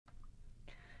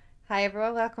Hi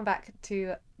everyone, welcome back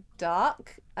to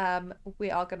Dark. We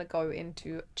are going to go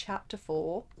into chapter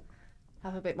 4,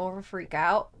 have a bit more of a freak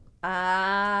out,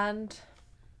 and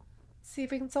see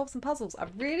if we can solve some puzzles. I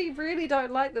really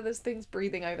don't like that there's things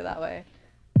breathing over that way.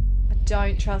 I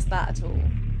don't trust that at all.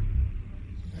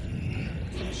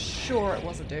 I'm sure it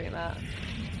wasn't doing that.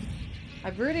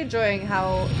 I'm really enjoying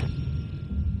how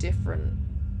different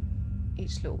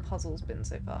each little puzzle's been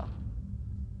so far.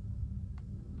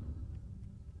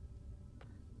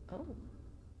 Oh.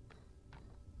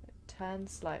 It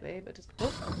turns slightly, but just...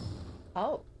 Oh! Oh! I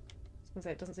was gonna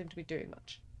say, it doesn't seem to be doing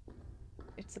much.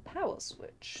 It's a power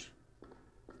switch.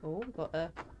 Oh, we've got a...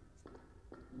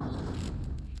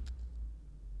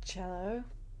 cello.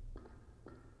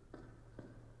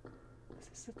 Is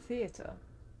this a theatre?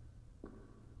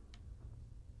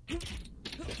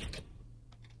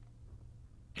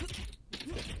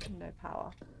 No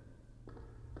power.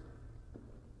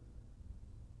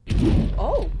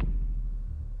 Oh!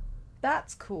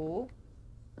 That's cool.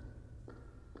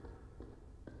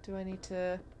 Do I need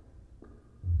to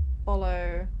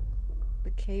follow the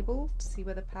cable to see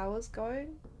where the power's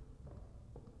going?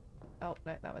 Oh,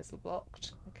 no, that was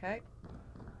blocked. Okay.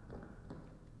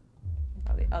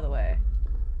 About the other way.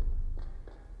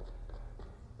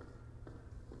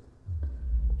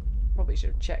 Probably should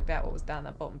have checked out what was down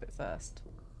that bottom bit first.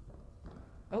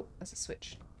 Oh, there's a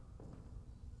switch.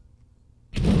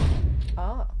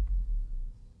 Ah.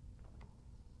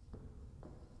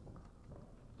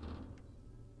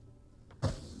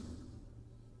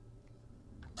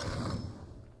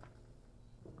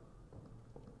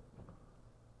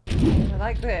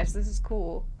 I like this. This is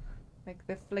cool. Like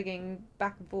the flinging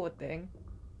back and forward thing.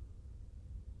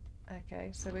 Okay,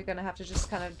 so we're going to have to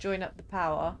just kind of join up the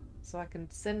power so I can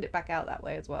send it back out that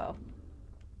way as well.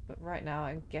 But right now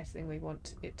I'm guessing we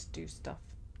want it to do stuff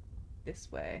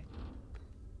this way.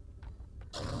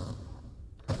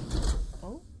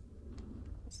 Oh?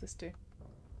 What's this do?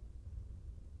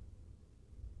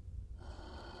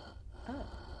 Oh.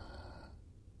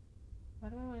 Why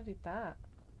do I want to do that?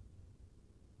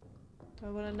 Do I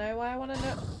want to know why I want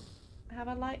to have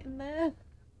a light in there?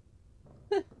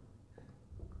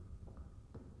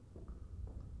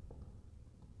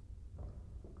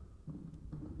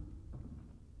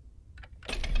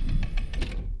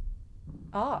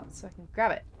 Ah, so I can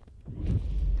grab it.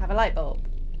 Have a light bulb.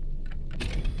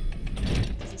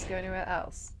 Does this go anywhere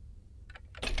else?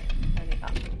 Only up.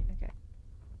 Okay.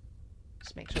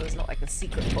 Just make sure there's not like a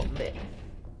secret bottom bit.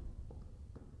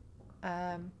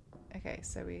 Okay,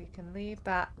 so we can leave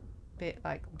that bit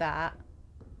like that.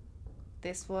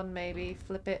 This one maybe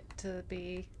flip it to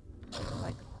be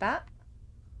like that.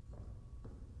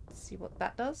 See what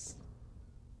that does.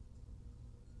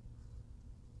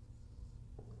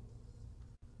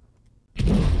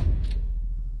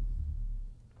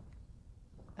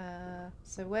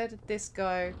 So where did this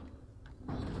go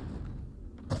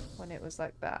when it was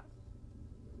like that?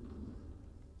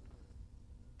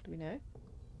 Do we know?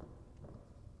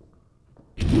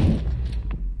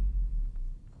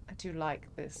 I do like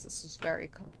this. This is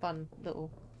very fun little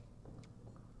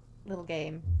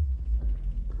game.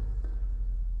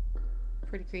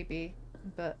 Pretty creepy,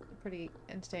 but pretty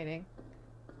entertaining.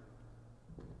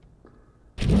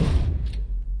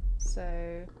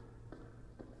 So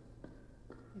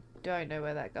don't know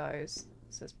where that goes,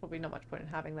 so there's probably not much point in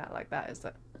having that like that, is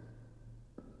there?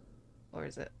 Or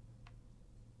is it?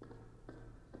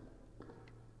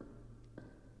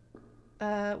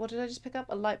 What did I just pick up?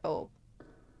 A light bulb.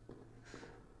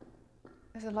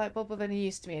 There's a light bulb of any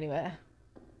use to me anywhere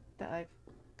that I've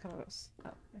come across. Oh,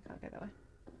 I can't go that way.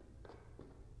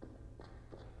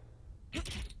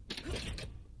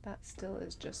 That still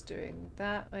is just doing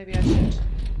that. Maybe I should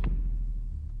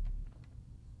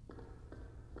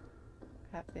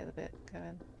have the other bit go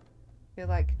in. I feel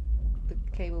like the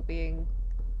cable being...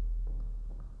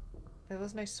 There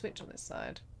was no switch on this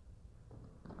side.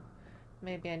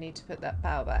 Maybe I need to put that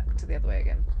power back to the other way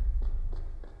again.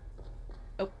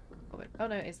 Oh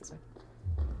no, it is this way.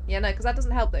 Yeah, no, because that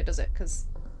doesn't help though, does it? Because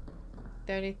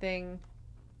the only thing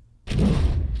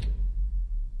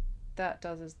that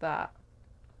does is that.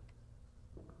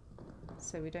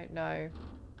 So we don't know.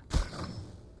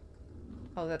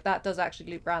 Oh, that does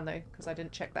actually loop round though, because I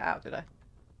didn't check that out, did I?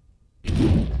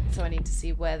 So I need to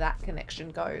see where that connection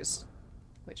goes,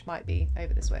 which might be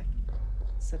over this way.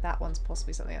 So that one's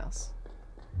possibly something else.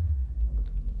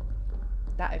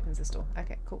 That opens this door.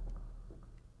 Okay, cool.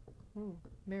 Ooh,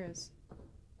 mirrors.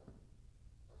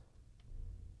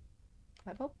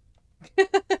 Light bulb?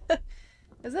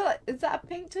 Is that a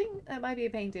painting? That might be a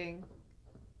painting.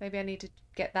 Maybe I need to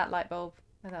get that light bulb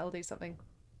and that'll do something.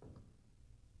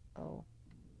 Oh.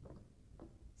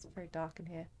 It's very dark in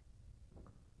here.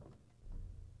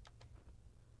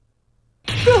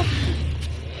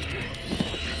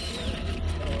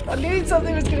 I knew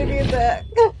something was going to be in there.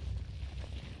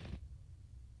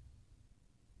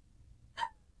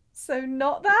 So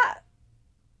not that?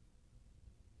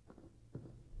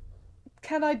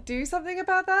 Can I do something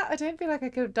about that? I don't feel like I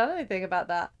could have done anything about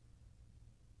that.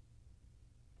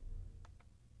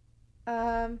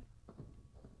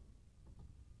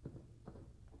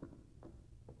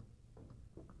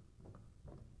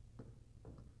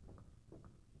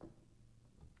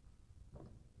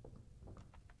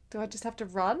 Do I just have to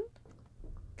run?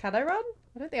 Can I run?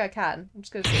 I don't think I can. I'm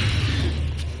just gonna see.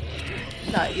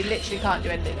 No, you literally can't do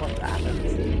anything once that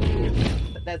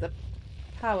happens. But there's a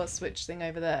power switch thing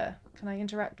over there. Can I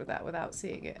interact with that without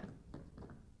seeing it?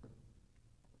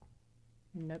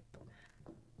 Nope.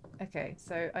 Okay,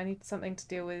 so I need something to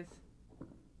deal with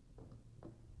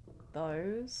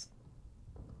those.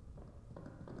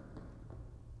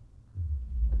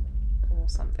 Or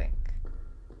something.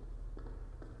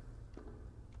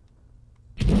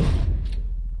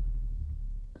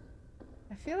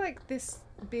 I feel like this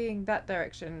being that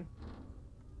direction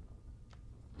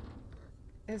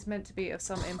is meant to be of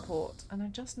some import, and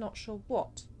I'm just not sure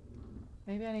what.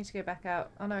 Maybe I need to go back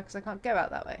out. Oh no, because I can't go out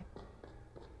that way.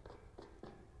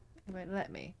 It won't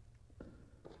let me.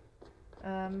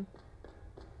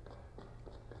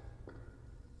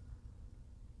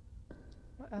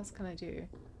 What else can I do?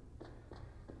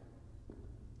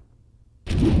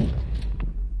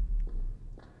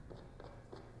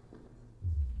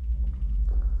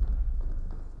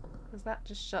 Because that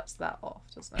just shuts that off,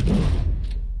 doesn't it?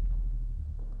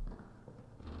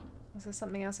 Is there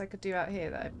something else I could do out here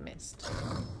that I've missed?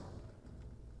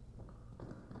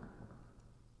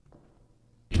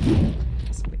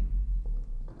 Possibly.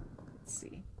 Let's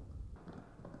see.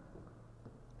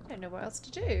 I don't know what else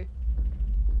to do.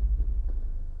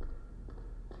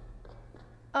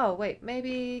 Oh, wait,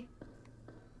 maybe...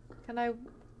 Can I...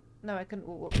 No, I couldn't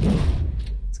wall walk. I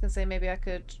was going to say maybe I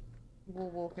could wall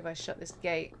walk if I shut this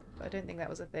gate, but I don't think that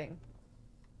was a thing.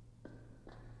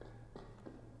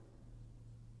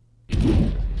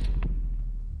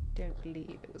 Don't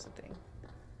believe it was a thing.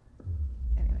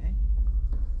 Anyway.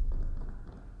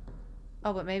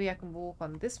 Oh, but maybe I can walk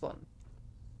on this one.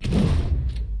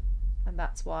 And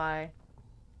that's why...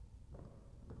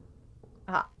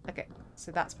 Ah, okay.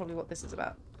 So that's probably what this is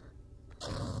about.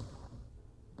 For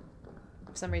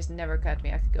some reason, it never occurred to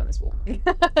me I could go on this wall.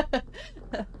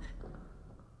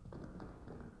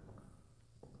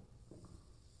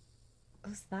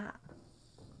 What's that?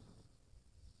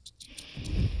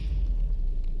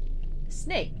 A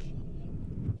snake.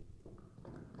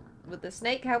 Would the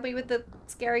snake help me with the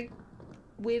scary,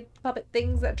 weird puppet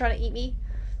things that are trying to eat me?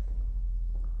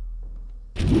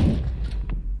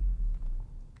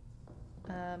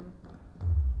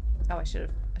 Oh, I should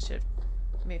have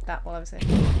moved that while I was here.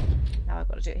 Now I've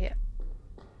got to do it here.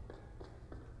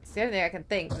 It's the only thing I can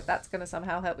think that that's going to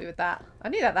somehow help me with that. I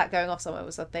knew that going off somewhere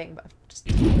was a thing, but I just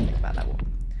didn't think about that wall.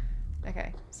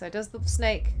 Okay, so does the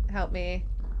snake help me?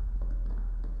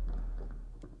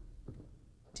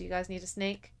 Do you guys need a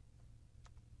snake?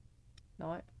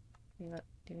 No. Do you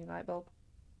need a light bulb?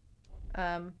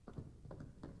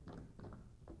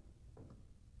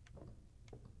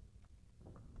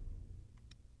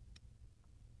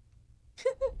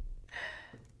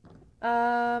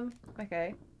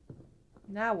 Okay.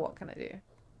 Now what can I do?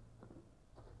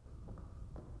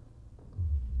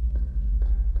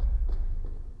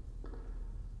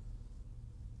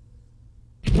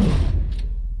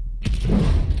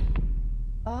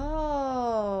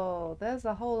 Oh, there's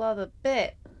a whole other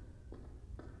bit.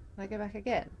 Can I go back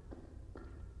again?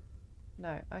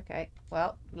 No, okay.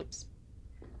 Well, oops.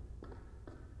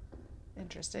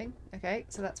 Interesting. Okay,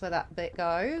 so that's where that bit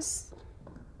goes.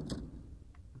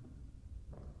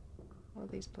 What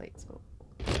are these plates for?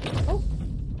 Oh!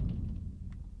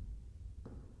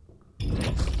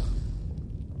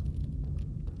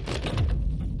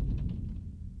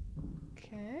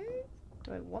 Okay.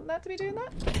 Do I want that to be doing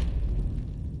that? I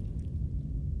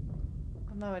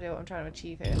have no idea what I'm trying to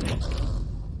achieve here.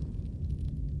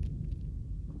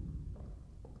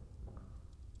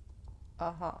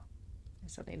 Aha. I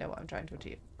suddenly know what I'm trying to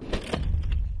achieve.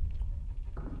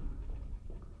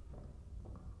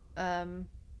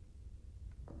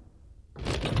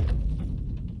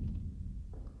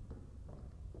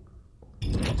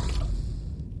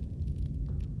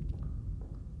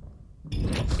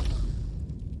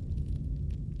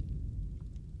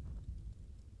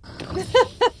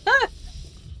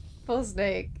 Poor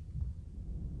snake.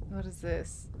 What is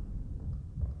this?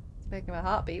 Making my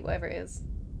heartbeat, whatever it is.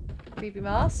 Creepy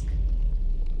mask.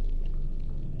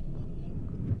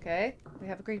 Okay, we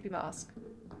have a creepy mask.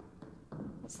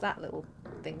 What's that little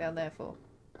thing down there for?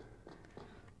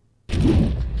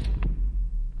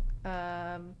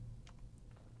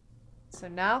 So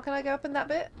now can I go up in that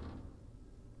bit?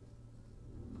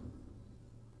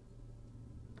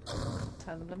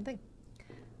 Turn the blooming thing.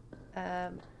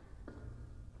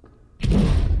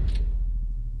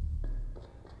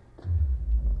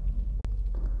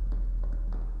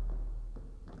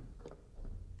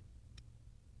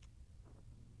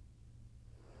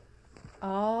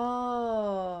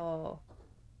 Oh.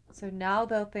 So now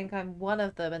they'll think I'm one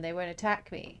of them and they won't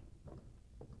attack me.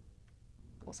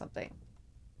 Or something.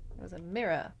 There was a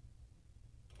mirror.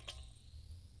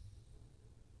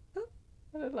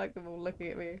 I don't like them all looking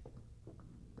at me.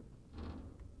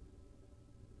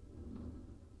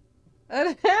 I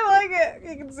don't like it!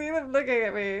 You can see them looking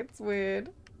at me. It's weird.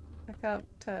 I can't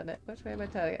turn it. Which way am I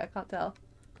turning it? I can't tell.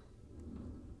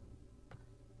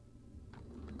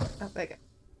 Oh, there you go.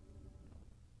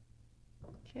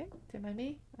 Okay, don't mind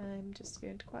me. I'm just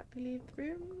going to quietly leave the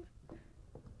room.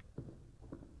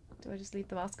 Do I just leave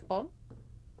the mask on?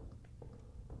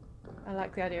 I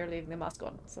like the idea of leaving the mask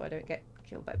on so I don't get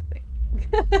killed by the thing.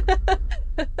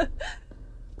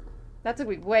 That took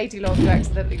me way too long to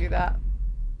accidentally do that.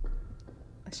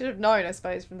 I should have known, I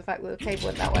suppose, from the fact that the cable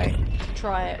went that way to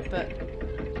try it, but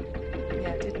yeah,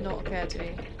 it did not occur to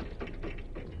me.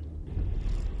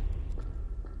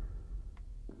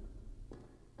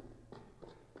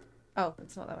 Oh,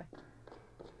 it's not that way.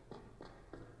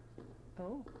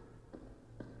 Oh.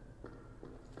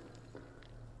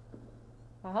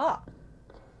 Aha!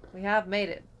 We have made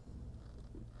it.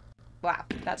 Wow,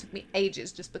 that took me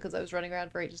ages just because I was running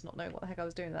around for ages not knowing what the heck I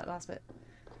was doing that last bit.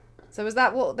 So was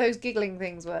that what those giggling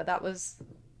things were? That was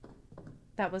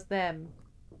them.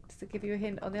 Does it give you a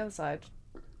hint on the other side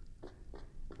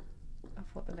of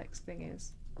what the next thing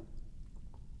is?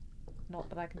 Not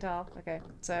that I can tell. Okay,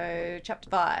 so chapter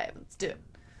 5. Let's do it.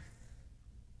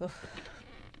 Ugh.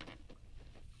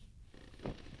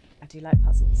 I do like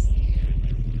puzzles.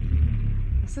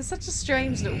 This is such a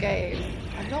strange little game.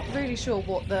 I'm not really sure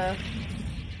what the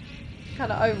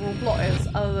kind of overall plot is,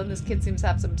 other than this kid seems to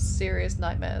have some serious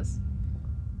nightmares.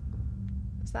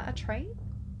 Is that a train?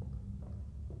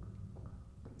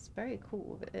 It's very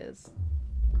cool if it is.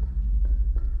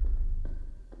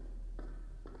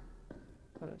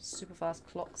 Got a super fast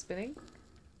clock spinning.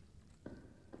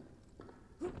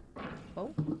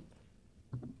 Oh.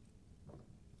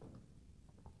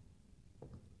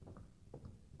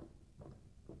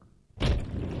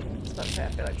 I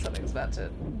feel like something's about to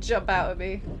jump out at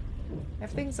me.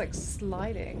 Everything's like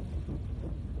sliding.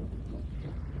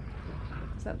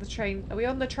 Is that the train? Are we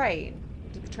on the train?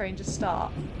 Did the train just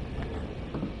start?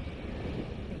 I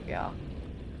think we are.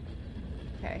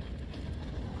 Okay.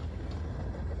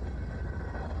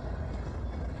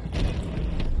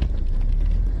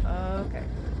 Okay.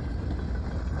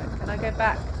 Wait, can I go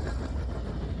back?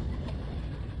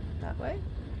 That way?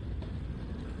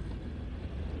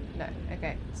 No,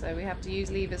 okay. So we have to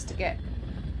use levers to get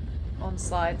on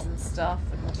slides and stuff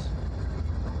and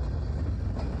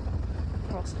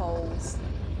cross holes.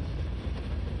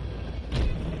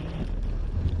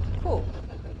 Cool.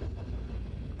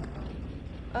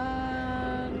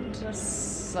 And there's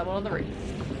someone on the roof.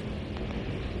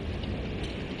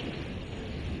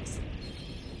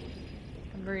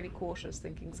 I'm really cautious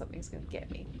thinking something's going to get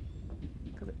me.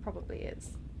 Because it probably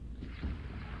is.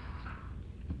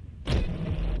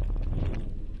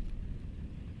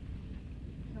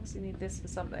 Obviously need this for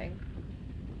something.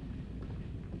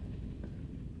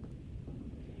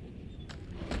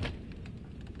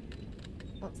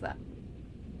 What's that?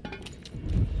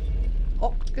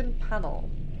 Octagon panel.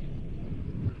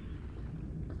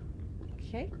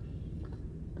 Okay.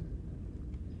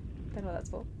 Don't know what that's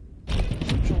for.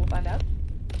 I'm sure we'll find out.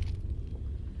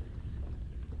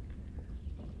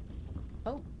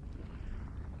 Oh.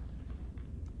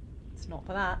 It's not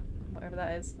for that. Whatever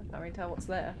that is. I can't really tell what's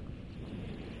there.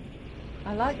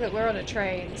 I like that we're on a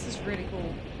train. This is really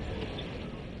cool.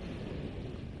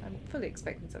 I'm fully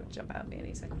expecting someone to jump out at me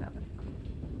any second now.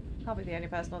 I'll be the only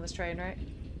person on this train, right?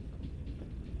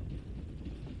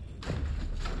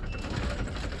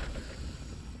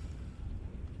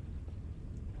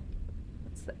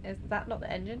 Is that not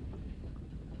the engine?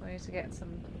 I need to get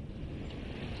some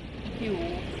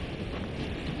fuel.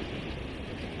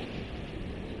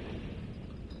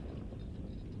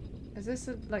 Is this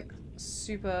a, like,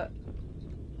 super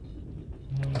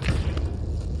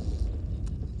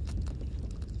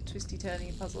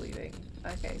twisty-turny puzzle-y thing?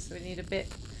 Okay, so we need a bit...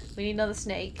 We need another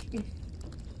snake.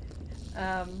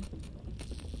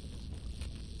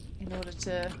 in order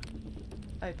to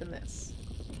open this.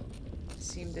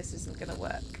 Assume this isn't gonna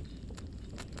work.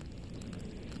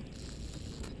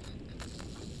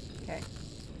 Okay.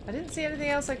 I didn't see anything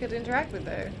else I could interact with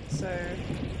though, so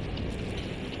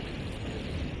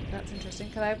that's interesting.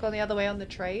 Could I have gone the other way on the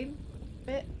train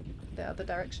bit? The other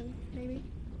direction, maybe?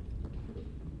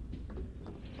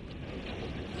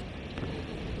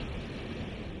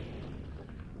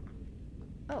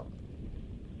 Oh.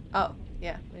 Oh,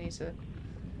 yeah, we need to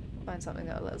find something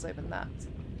that'll let us open that.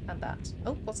 And that.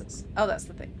 Oh, what's this? Oh, that's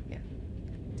the thing, yeah.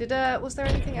 Did, was there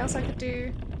anything else I could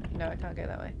do? No, I can't go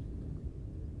that way.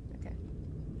 Okay.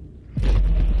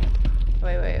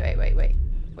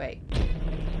 Wait.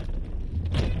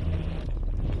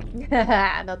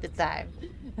 Not this time.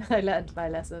 I learned my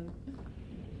lesson.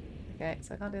 Okay,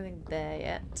 so I can't do anything there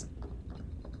yet.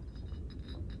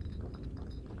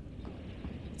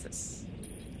 What's this?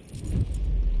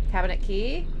 Cabinet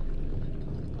key?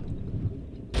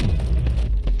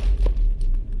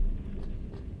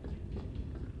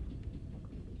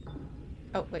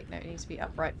 Oh, wait, no, it needs to be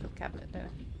upright for the cabinet, don't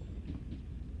it?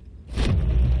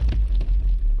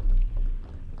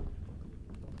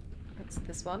 It's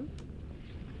this one.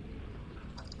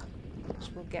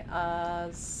 Which will get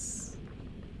us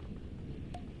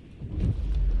a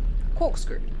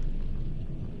corkscrew.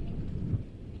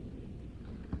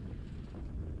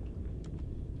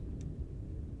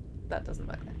 That doesn't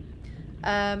work there.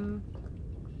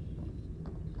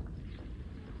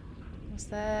 Was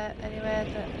there anywhere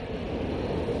that...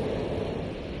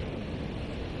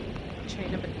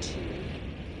 Train number 2.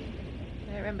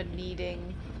 I don't remember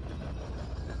needing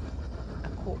a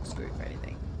corkscrew for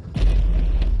anything.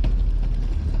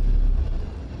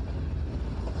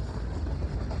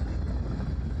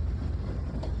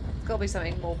 There's got to be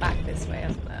something more back this way,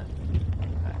 hasn't there?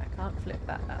 Right, I can't flip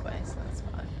that way, so that's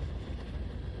fine.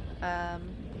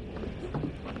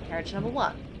 Carriage number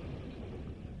 1.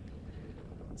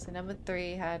 So number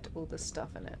 3 had all the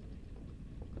stuff in it.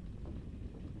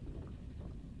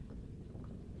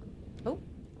 Oh.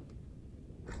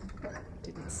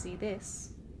 Didn't see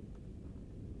this.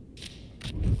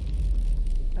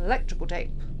 Electrical tape.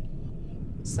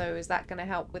 So is that going to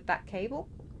help with that cable?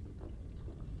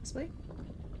 Possibly?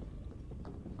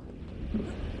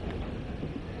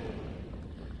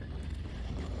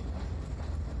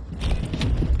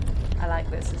 I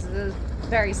like this. This is a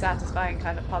very satisfying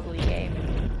kind of puzzly game.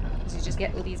 Because you just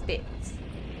get all these bits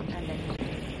and then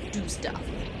do stuff.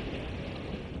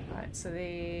 Alright, so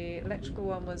the electrical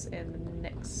one was in the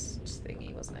next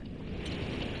thingy, wasn't it?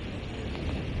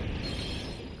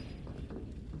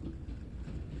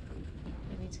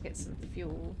 I need to get some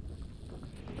fuel.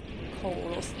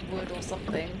 Coal or wood or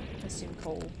something. I assume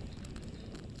coal.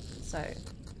 So,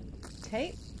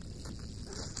 tape.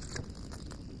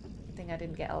 I think I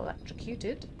didn't get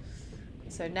electrocuted.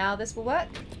 So now this will work.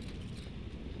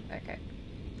 Okay.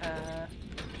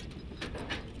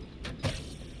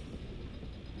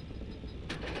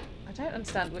 I don't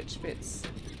understand which bits.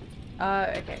 Oh,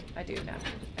 okay. I do now.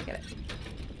 I get it.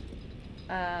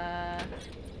 That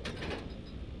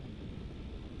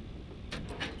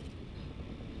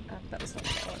was not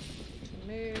what I wanted to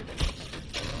move.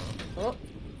 Oh,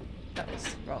 that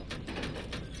was wrong.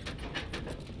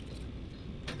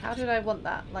 How did I want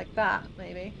that? Like that,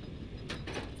 maybe?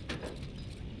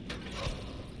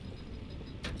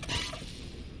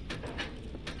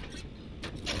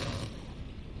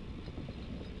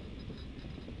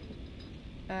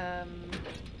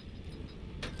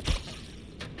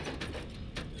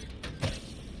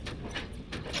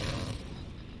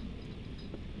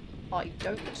 I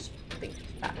don't think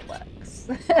that works.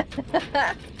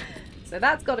 So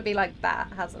that's got to be like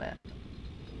that, hasn't it?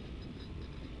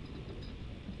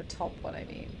 The top one, I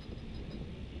mean.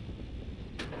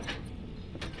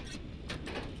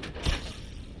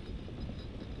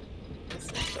 This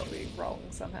has got to be wrong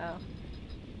somehow.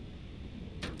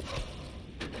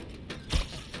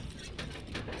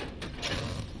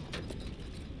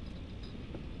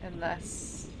 Unless...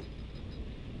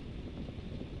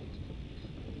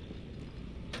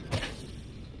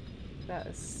 that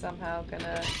is somehow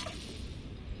gonna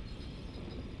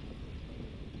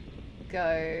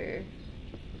go.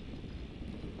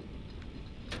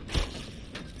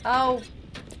 Oh,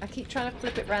 I keep trying to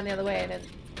flip it around the other way and then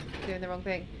doing the wrong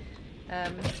thing.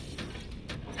 Trying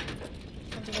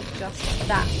to adjust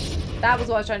that. That was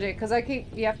what I was trying to do, because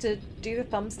you have to do the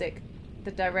thumbstick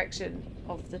the direction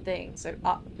of the thing. So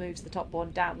up moves the top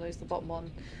one, down moves the bottom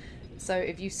one. So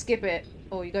if you skip it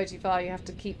or you go too far, you have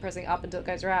to keep pressing up until it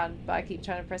goes around. But I keep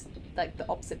trying to press like the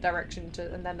opposite direction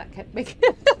to, and then that kept making.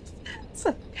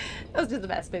 So, was just a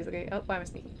mess, basically. Oh, why am I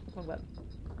sneaking? Wrong button.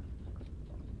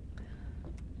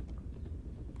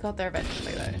 Got there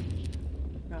eventually, though.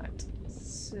 Right.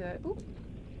 So, ooh.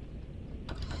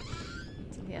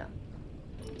 What's in here?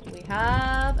 We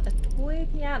have a toy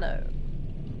piano.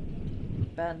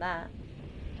 Burn that.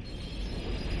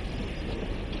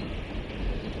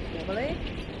 Wobbly. I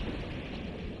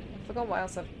forgot what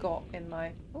else I've got in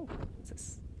my... Oh, what's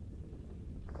this?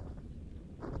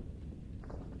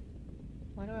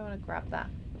 Why do I want to grab that?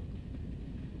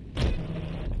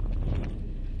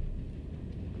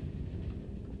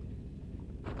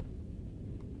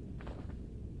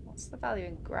 What's the value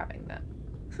in grabbing that?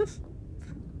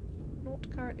 Not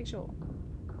currently sure.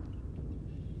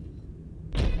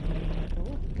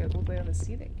 Oh, go all the way on the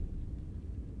ceiling.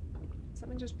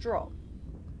 Something just dropped.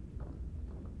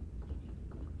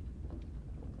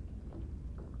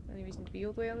 Any reason to be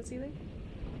all the way on the ceiling?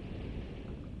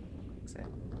 I think so.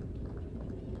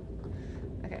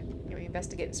 Okay, can we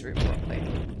investigate this room properly? In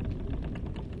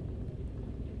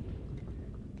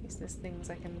case there's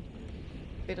things I can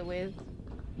fiddle with.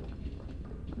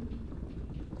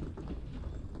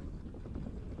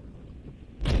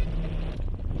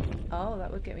 Oh,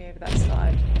 that would get me over that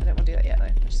side. I don't want to do that yet though.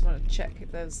 I just want to check if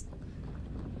there's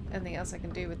anything else I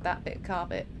can do with that bit of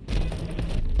carpet.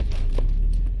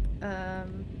 I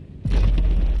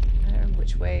don't know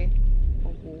which way,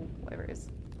 or wall, whatever it is.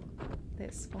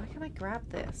 This. Why can't I grab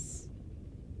this?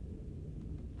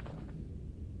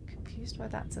 Confused why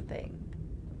that's a thing.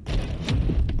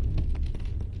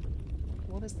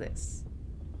 What is this?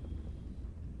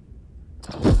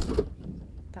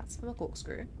 That's from a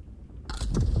corkscrew.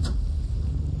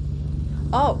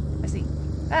 Oh, I see.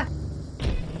 Ah!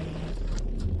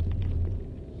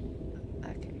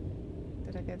 Okay.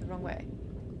 Did I go the wrong way?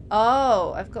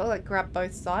 Oh, I've got to like grab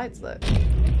both sides, look.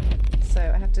 So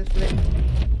I have to flip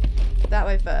that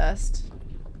way first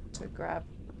to grab.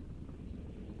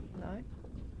 No?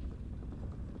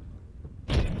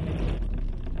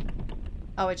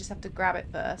 Oh, I just have to grab it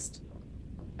first.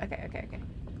 Okay, okay, okay.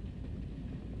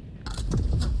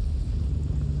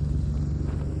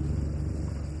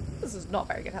 This is not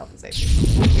very good health and safety.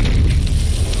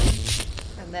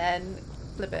 And then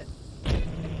flip it.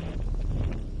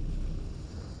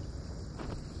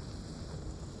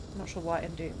 I'm not sure why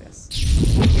I'm doing this.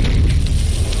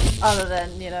 Other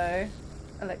than, you know,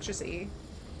 electricity.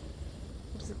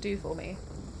 What does it do for me?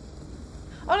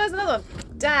 Oh, there's another one!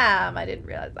 Damn, I didn't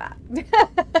realise that.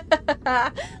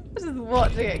 I was just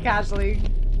watching it casually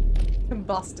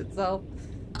combust itself.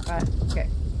 Right, okay.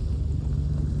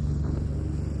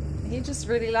 He just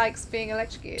really likes being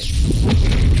electrocuted.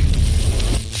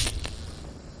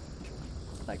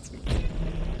 Likes me.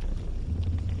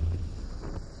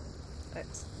 Right,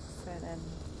 so then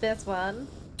this one.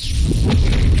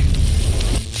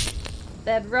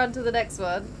 Then run to the next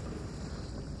one.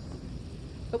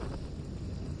 Oh.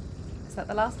 Is that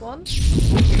the last one?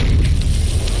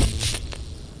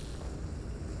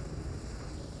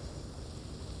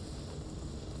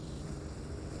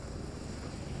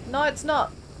 No, it's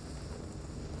not.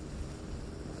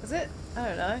 Is it? I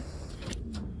don't know.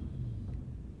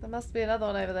 There must be another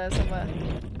one over there somewhere.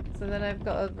 So then I've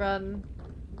got to run.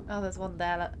 Oh, there's one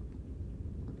there. Look.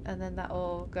 And then that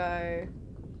will go.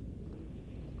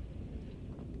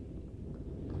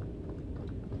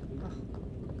 Oh.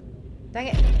 Dang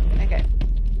it. Okay.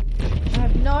 I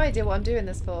have no idea what I'm doing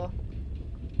this for.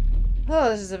 Oh,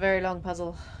 this is a very long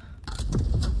puzzle.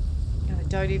 And I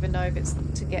don't even know if it's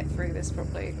to get through this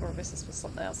properly or if this is for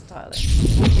something else entirely.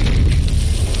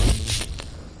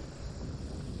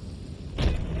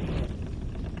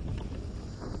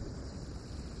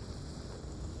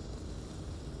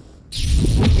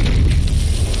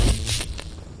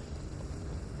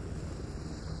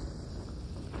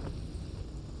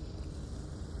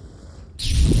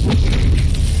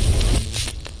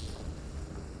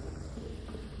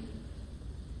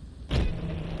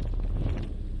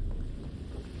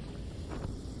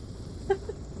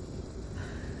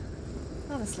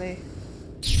 Honestly.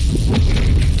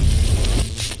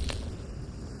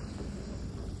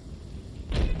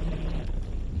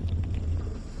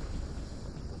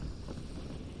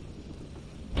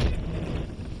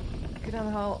 Go down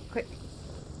the hole, quick.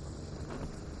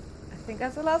 I think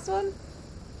that's the last one.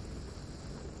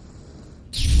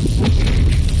 I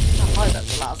hope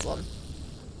that's the last one.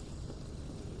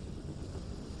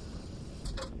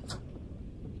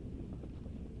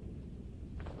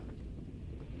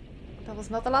 That was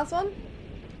not the last one?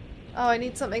 Oh, I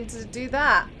need something to do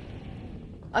that.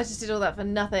 I just did all that for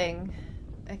nothing.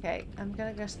 Okay, I'm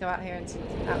gonna just go out here and see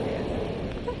what's out here.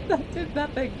 That did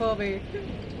nothing for me.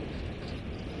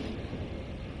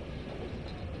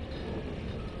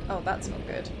 Oh, that's not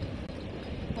good.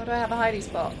 Why do I have a hiding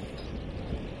spot?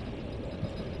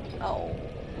 Oh,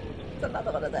 it's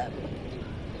another one of them.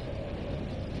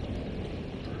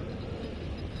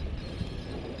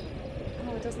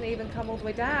 Oh, it doesn't even come all the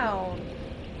way down.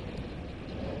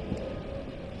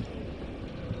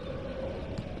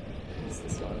 What's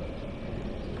this one?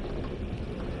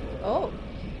 Oh.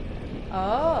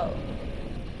 Oh.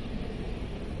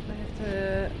 I have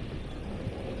to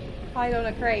hide on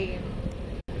a crane.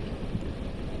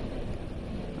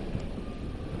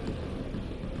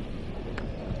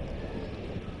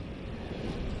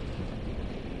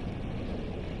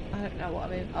 I don't know what I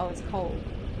mean. Oh, it's coal.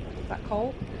 Is that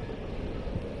coal?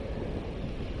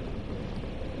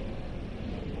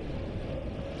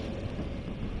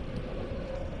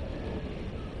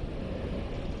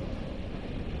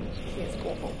 It's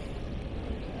awful.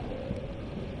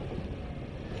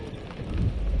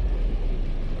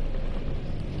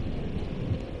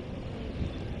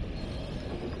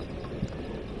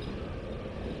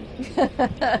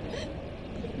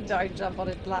 Don't jump on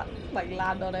it, like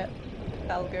land on it.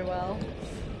 That'll go well.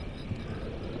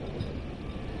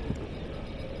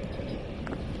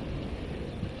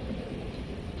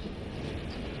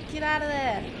 Get out of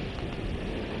there!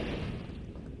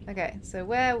 Okay, so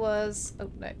where was... Oh,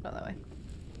 no, not that way.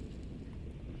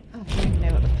 Oh, I don't even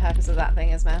know what the purpose of that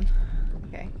thing is, man.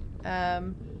 Okay.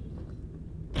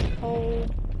 Whole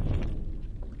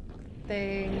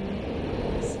thing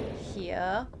is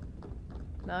here.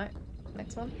 No.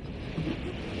 Next one.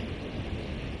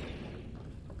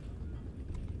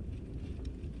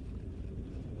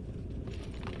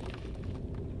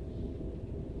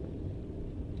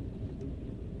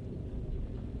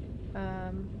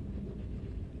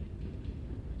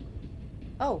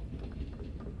 Oh.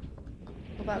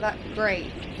 What about that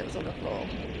grate that was on the floor?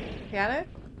 Piano?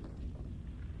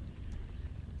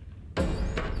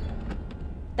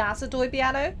 That's a toy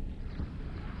piano?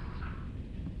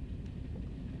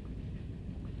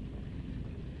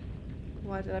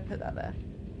 Why did I put that there?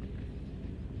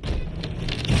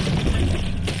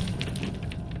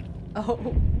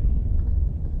 Oh.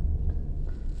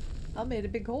 I made a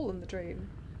big hole in the drain.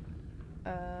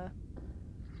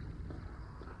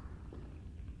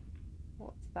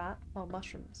 What's that? Oh,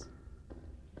 mushrooms.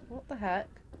 What the heck?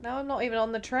 Now I'm not even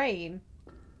on the train.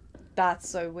 That's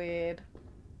so weird.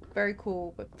 Very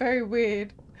cool, but very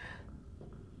weird.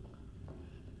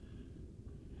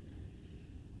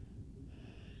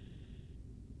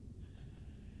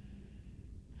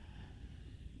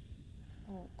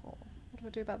 Oh god. What do I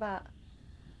do about that?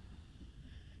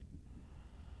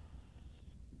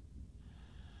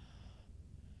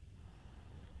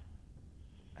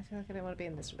 I feel like I don't want to be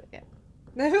in this room yet.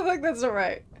 I feel like that's not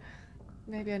right.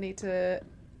 Maybe I need to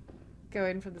go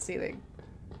in from the ceiling.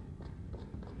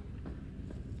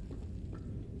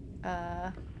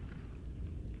 Can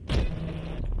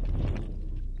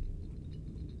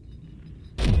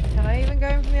I even go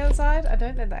in from the other side? I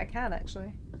don't know that I can,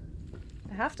 actually.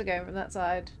 I have to go in from that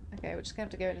side. Okay, we're just gonna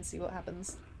have to go in and see what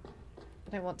happens.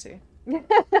 I don't want to.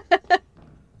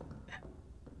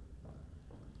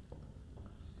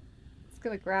 It's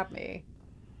gonna grab me.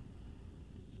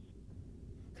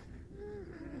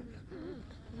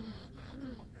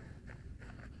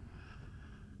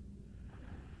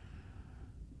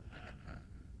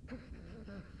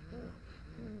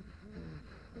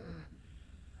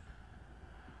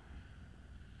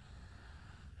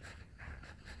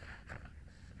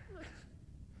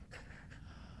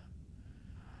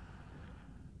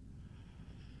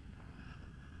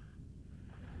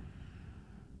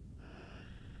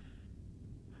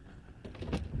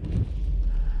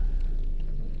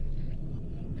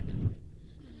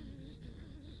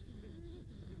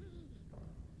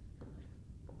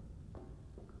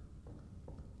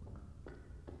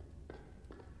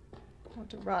 I want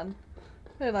to run.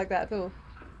 I don't like that at all.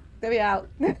 Get me out.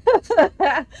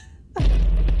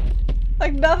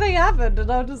 Like nothing happened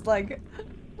and I'm just like...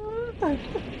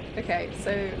 Okay,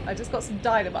 so I just got some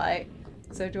dynamite.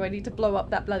 So do I need to blow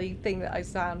up that bloody thing that I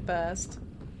found first?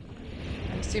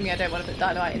 I'm assuming I don't want to put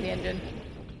dynamite in the engine.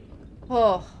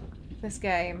 Oh, this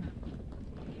game.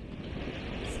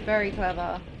 It's very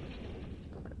clever.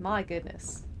 But my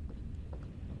goodness.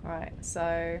 Right,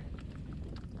 so...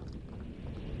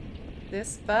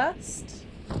 this first,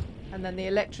 and then the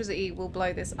electricity will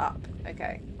blow this up.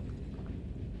 Okay.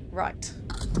 Right.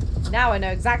 Now I know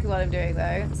exactly what I'm doing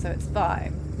though, so it's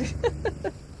fine.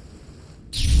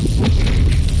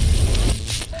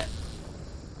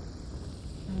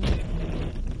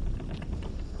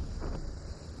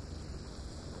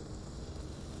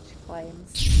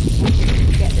 Flames.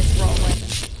 Get this rolling.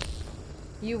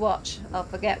 You watch. I'll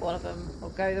forget one of them or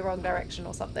go the wrong direction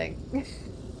or something.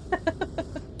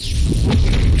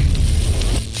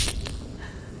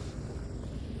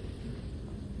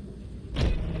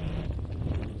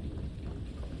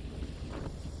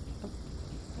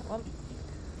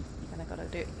 And I gotta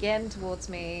do it again towards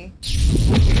me.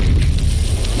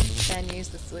 Then use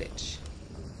the switch.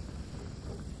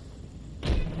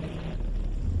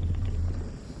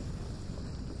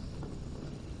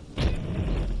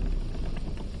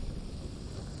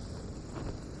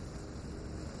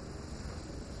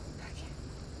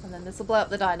 And then this will blow up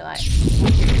the dynamite.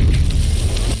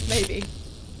 Maybe.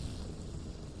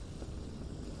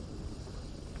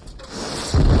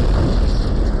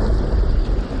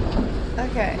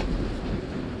 Okay.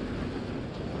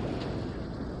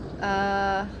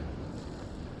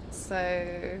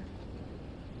 So...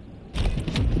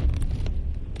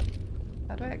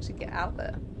 how do I actually get out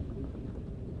there?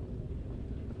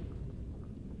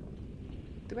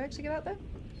 Do I actually get out there?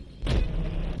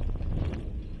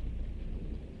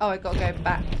 Oh, I gotta go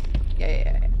back.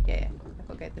 Yeah. I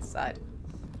gotta go this side.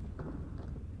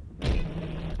 Don't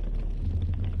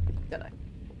know.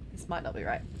 This might not be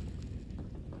right.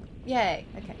 Yay.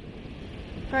 Okay.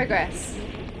 Progress.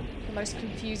 The most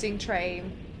confusing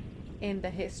train in the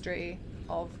history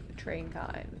of train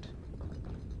kind.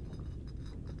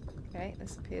 Okay,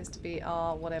 this appears to be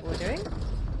our whatever we're doing.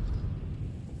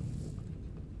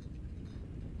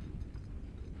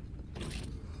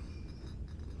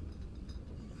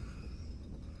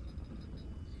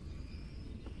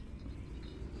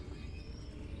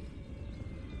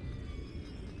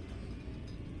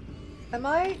 Am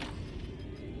I?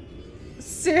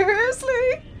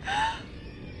 Seriously?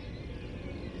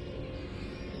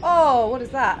 Oh, what is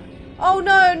that? Oh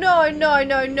no. No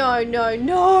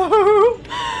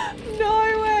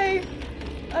way.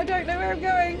 I don't know where I'm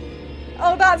going.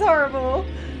 Oh, that's horrible.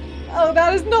 Oh,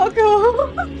 that is not cool.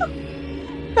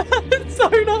 That is so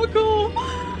not cool.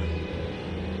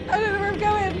 I don't know where I'm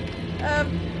going.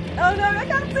 Oh no, I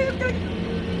can't see. I'm going.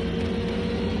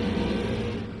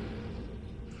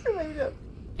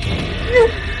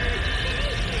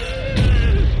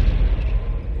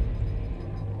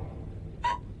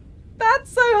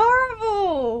 That's so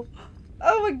horrible!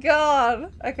 Oh my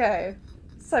god. Okay.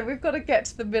 So we've got to get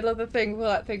to the middle of the thing where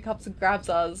that thing comes and grabs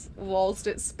us whilst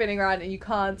it's spinning around and you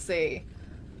can't see.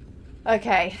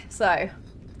 Okay, so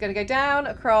gonna go down,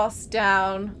 across,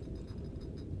 down,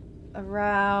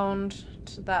 around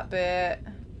to that bit.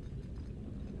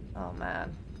 Oh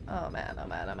man. Oh man.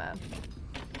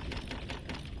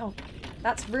 Oh,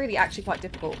 that's really actually quite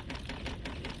difficult.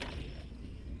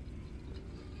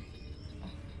 Oh,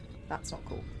 that's not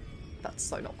cool. That's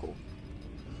so not cool.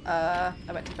 I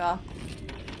went too far.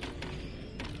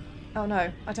 Oh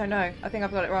no, I don't know. I think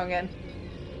I've got it wrong again.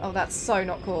 Oh, that's so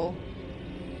not cool.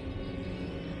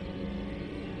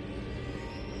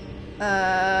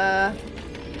 I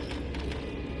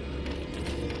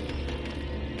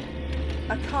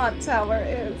can't tell where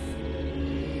it is.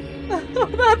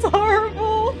 That's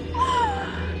horrible.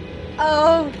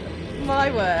 Oh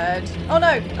my word. Oh no,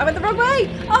 I went the wrong way.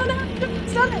 Oh no,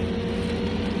 I've done it.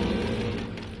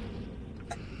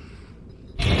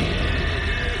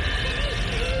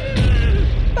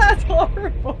 That's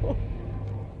horrible.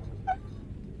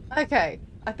 Okay,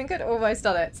 I think I'd almost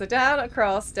done it. So down,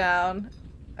 across, down,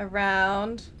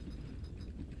 around.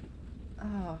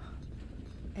 Oh,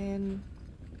 in.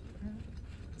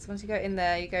 So once you go in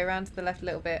there, you go around to the left a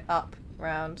little bit, up,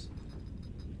 round.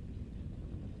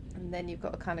 And then you've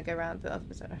got to kind of go around the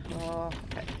other side. Oh,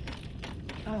 okay.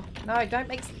 Oh, no, don't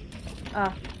make...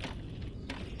 Ah.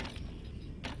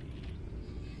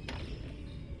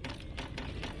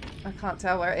 I can't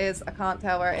tell where it is. I can't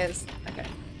tell where it is. Okay.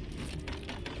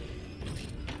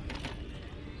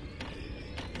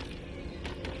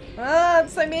 Ah,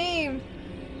 it's so mean!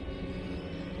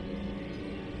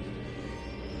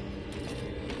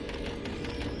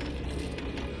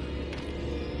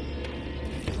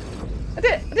 I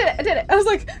did it! I was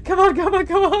like, come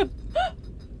on!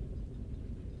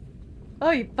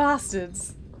 Oh, you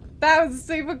bastards. That was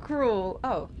super cruel.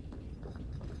 Oh.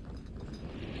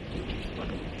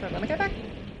 Do I want to go back?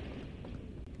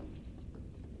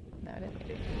 No, I didn't think I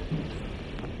did.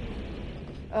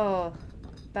 Oh,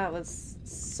 that was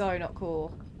so not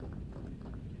cool.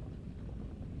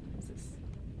 What's this?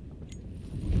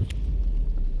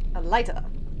 A lighter.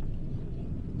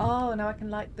 Oh, now I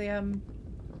can light the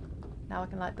now I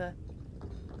can light the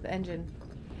engine.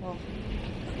 Well,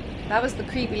 that was the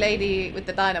creepy lady with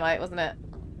the dynamite, wasn't it?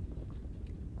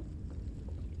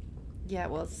 Yeah, it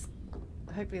was.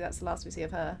 Hopefully that's the last we see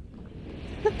of her.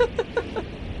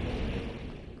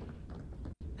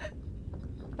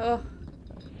 Oh,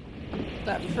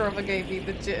 that forever gave me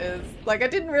the jitters. Like, I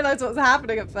didn't realise what was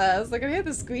happening at first. Like, I hear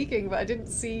the squeaking, but I didn't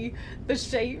see the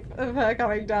shape of her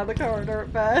coming down the corridor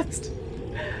at first.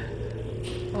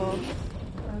 Oh,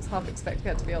 I was half expecting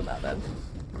her to be on that then.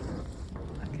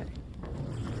 Okay.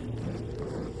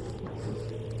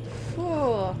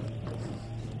 Whew.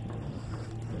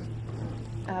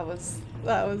 That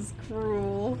was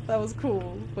cruel. That was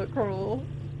cool, but cruel.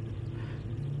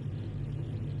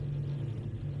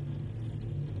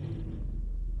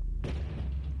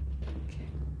 Okay.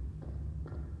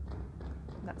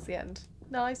 And that's the end.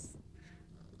 Nice.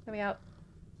 Let me out.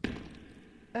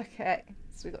 Okay,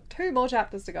 so we've got 2 more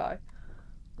chapters to go.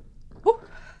 Woo.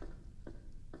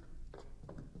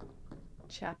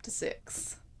 Chapter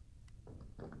 6.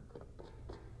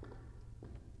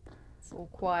 It's all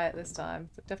quiet this time.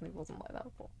 It definitely wasn't like that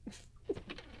before.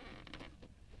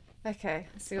 Okay,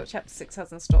 let's see what chapter 6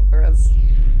 has in stock for us.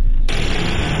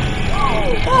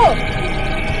 Oh!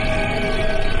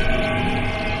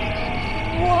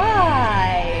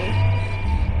 Why?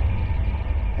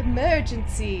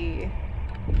 Emergency.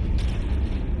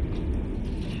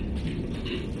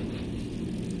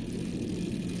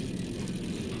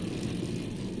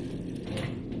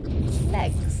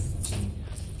 Legs.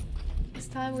 This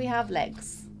time we have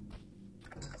legs.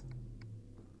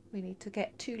 We need to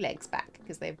get 2 legs back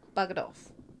because they've buggered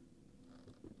off.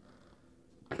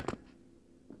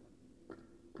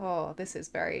 Oh, this is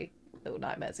very Little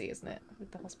Nightmares-y, isn't it?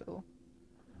 With the hospital.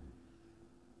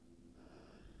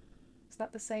 Is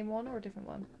that the same one or a different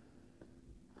one?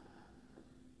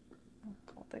 Oh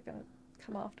god, they're gonna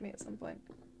come after me at some point.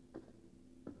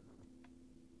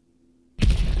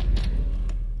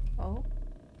 Oh.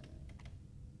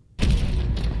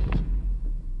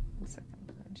 1 second.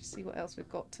 Let me just see what else we've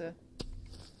got to...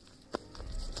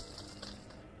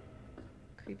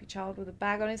 Creepy child with a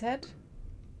bag on his head.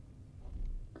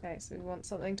 Okay, so we want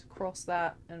something to cross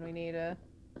that, and we need a...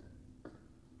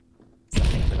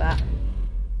 something for that.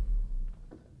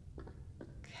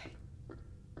 Okay.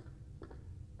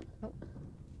 Oh.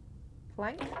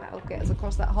 Plank. That'll get us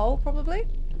across that hole, probably.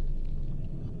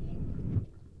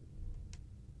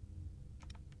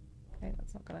 Okay,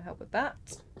 that's not going to help with that.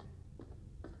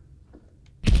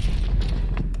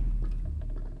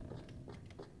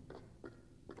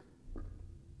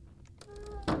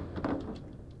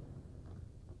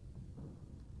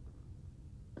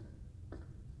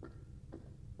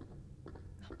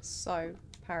 So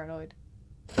paranoid.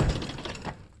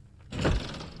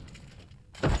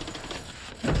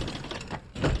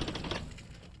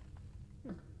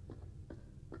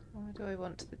 Why do I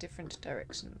want the different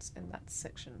directions in that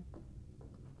section?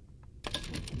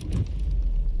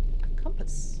 A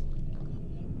compass.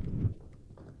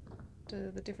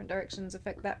 Do the different directions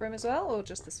affect that room as well, or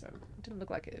just this room? It didn't look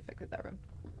like it affected that room.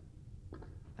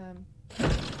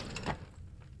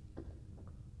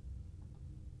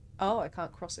 Oh, I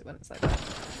can't cross it when it's like that.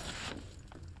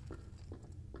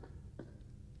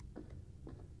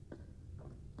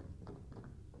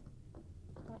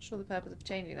 Not sure the purpose of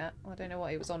changing that. I don't know what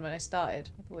he was on when I started.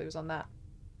 I thought he was on that.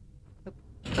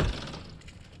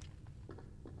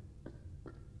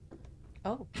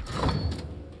 Oh.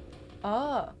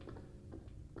 Ah.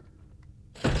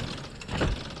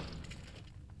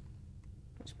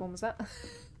 Which one was that?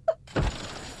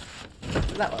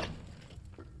 Was that one?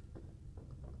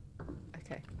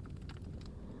 Okay.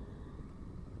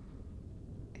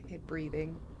 I hear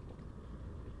breathing.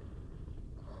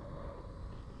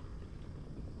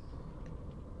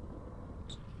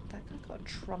 That guy got a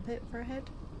trumpet for a head?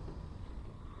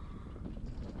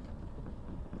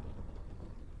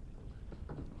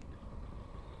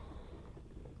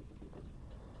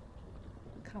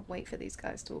 Can't wait for these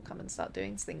guys to all come and start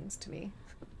doing things to me.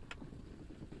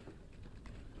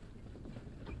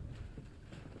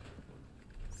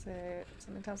 So,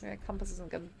 something tells me my compass isn't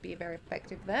going to be very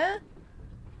effective there.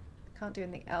 Can't do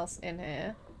anything else in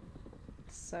here.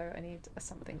 So I need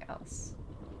something else.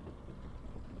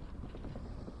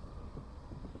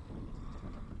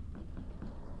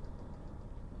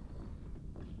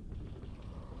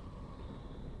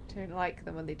 I don't like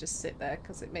them when they just sit there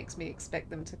because it makes me expect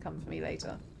them to come for me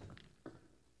later.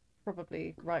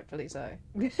 Probably rightfully so.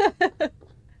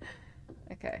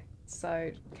 Okay,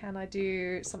 so can I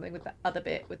do something with the other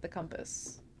bit with the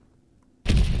compass?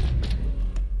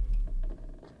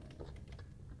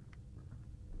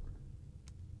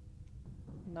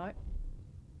 No.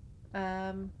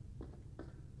 I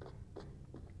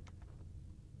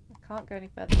can't go any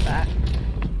further back.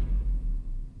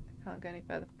 I can't go any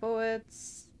further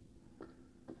forwards.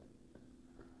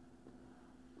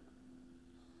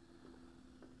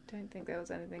 don't think there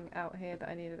was anything out here that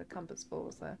I needed a compass for,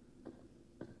 was there?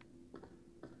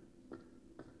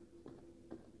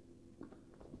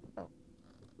 Oh.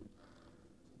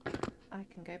 I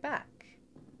can go back.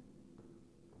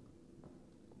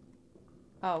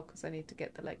 Oh, because I need to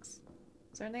get the legs.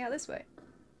 Is there anything out this way?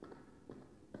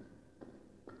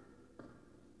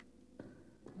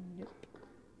 Nope.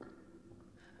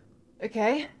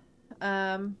 Okay.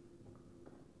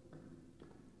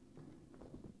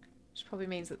 Which probably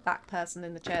means that that person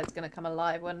in the chair is going to come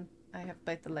alive when I have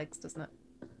both the legs, doesn't it?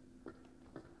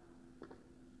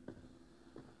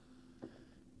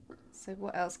 So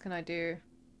what else can I do?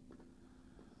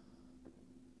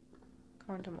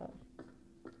 Corridor Mall.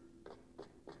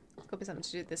 There's got to be something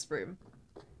to do with this room.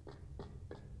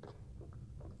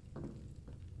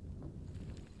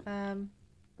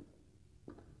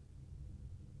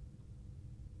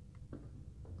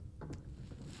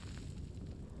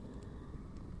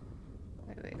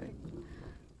 Wait.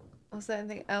 Was there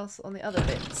anything else on the other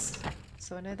bits?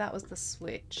 So I know that was the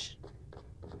switch.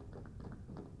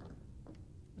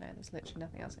 No, there's literally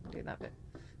nothing else I can do in that bit.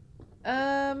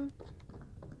 Can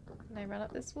I run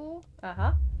up this wall?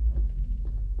 Uh-huh.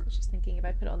 I was just thinking if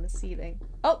I put it on the ceiling.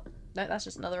 Oh! No, that's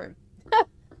just another room.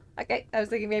 Okay, I was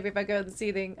thinking maybe if I go on the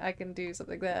ceiling, I can do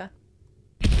something there.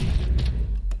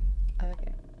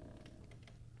 Okay.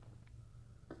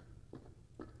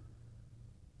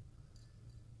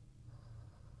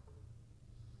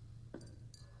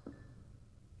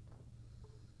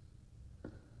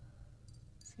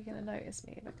 Is he gonna notice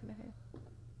me if I come in here?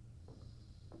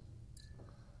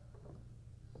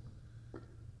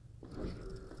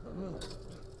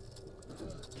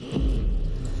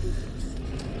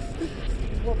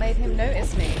 What made him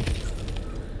notice me?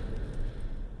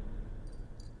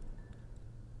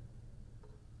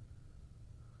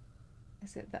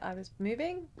 Is it that I was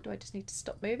moving? Do I just need to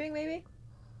stop moving, maybe?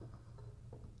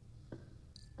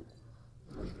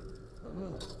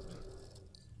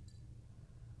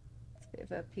 It's a bit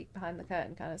of a peek behind the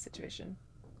curtain kind of situation.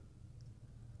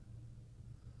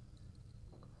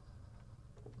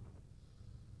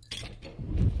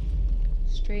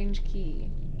 Strange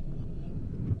key.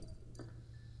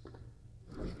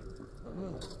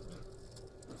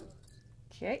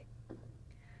 Okay.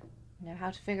 Know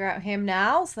how to figure out him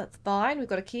now, so that's fine. We've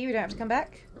got a key, we don't have to come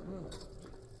back.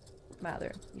 Come out of the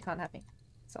room. You can't have me.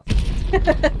 Soft.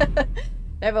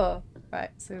 Never. Right,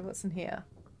 so what's in here?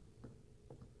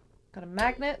 Got a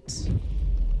magnet.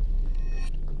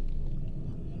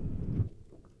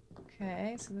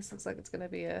 Okay, so this looks like it's gonna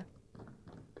be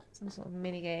some sort of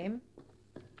mini game.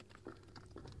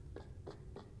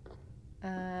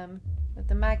 Would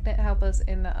the magnet help us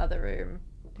in the other room?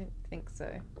 I don't think so.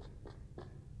 I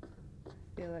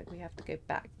feel like we have to go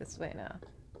back this way now.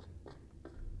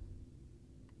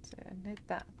 So note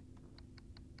that.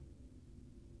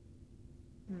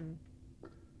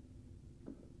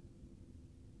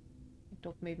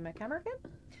 Stop moving my camera again.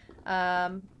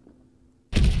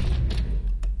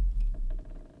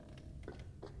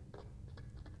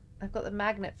 I've got the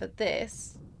magnet for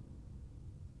this.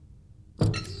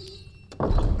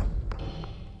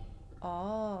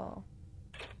 Oh.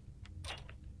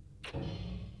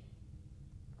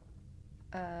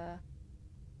 Ah.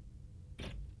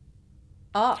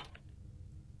 Oh,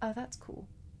 that's cool.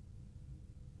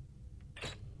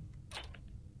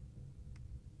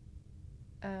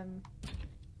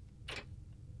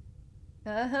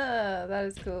 That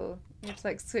is cool. You have to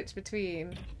like switch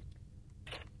between.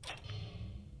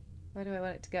 Where do I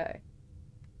want it to go?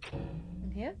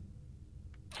 In here?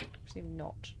 Presume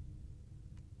not.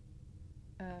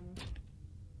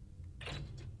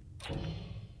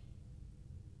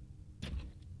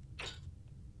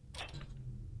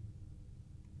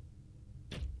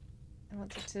 I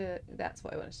wanted to... That's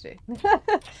what I wanted to do.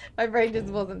 My brain just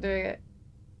wasn't doing it.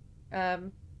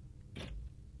 I'm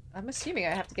assuming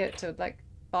I have to get it to, like,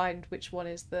 find which one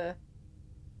is the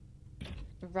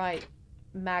right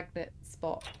magnet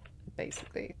spot,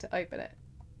 basically, to open it.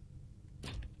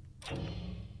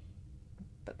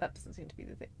 But that doesn't seem to be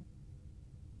the thing.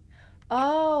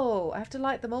 Oh, I have to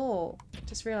light them all.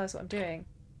 Just realised what I'm doing.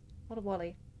 What a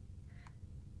wally.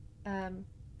 I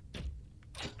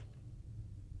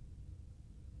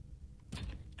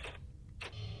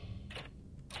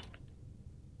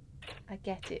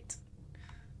get it.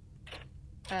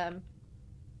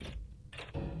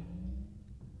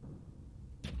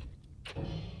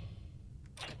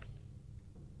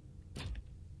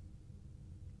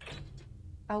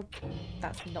 Oh,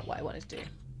 that's not what I wanted to do.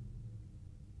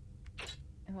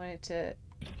 I wanted to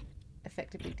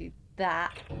effectively do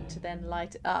that to then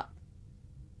light it up.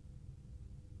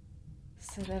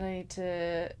 So then I need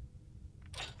to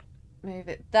move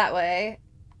it that way.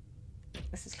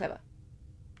 This is clever.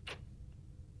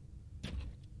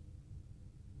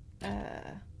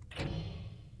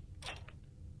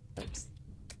 Oops.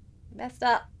 Messed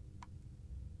up.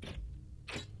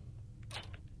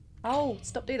 Oh,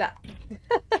 stop doing that.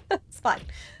 It's fine.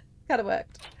 Kind of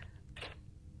worked.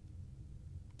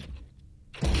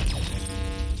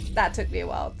 That took me a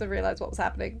while to realise what was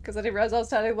happening because I didn't realise I was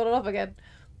turning one off again.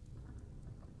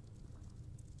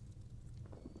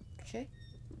 Okay.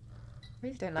 I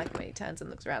really don't like it when he turns and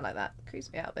looks around like that. It creeps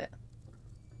me out a bit.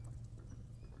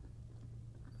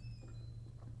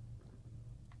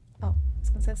 Oh, I was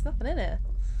gonna say there's nothing in here.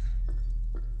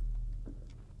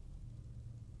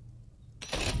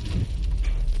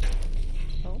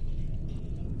 Oh.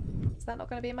 Is that not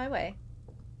going to be in my way?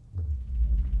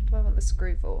 What do I want the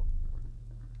screw for?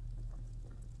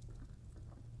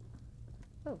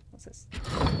 Oh, what's this?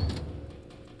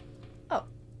 Oh.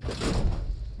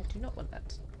 I do not want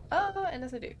that. Oh,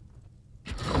 unless I do.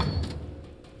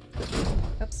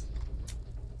 Oops.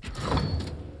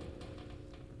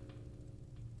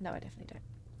 No, I definitely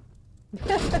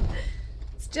don't.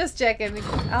 It's just checking.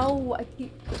 Oh, I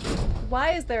keep...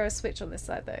 Why is there a switch on this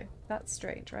side, though? That's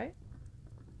strange, right?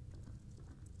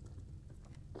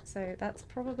 So that's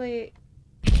probably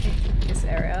this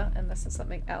area, unless there's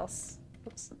something else.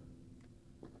 Oops.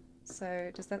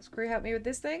 So does that screw help me with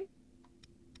this thing?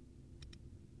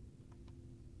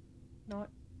 No.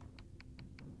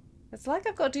 It's like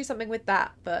I've got to do something with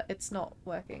that, but it's not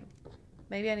working.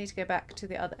 Maybe I need to go back to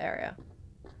the other area.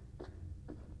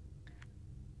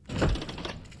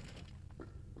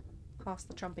 Past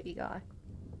the trumpety guy.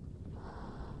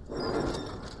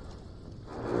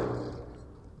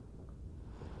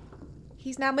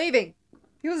 He's now moving!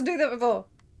 He wasn't doing that before!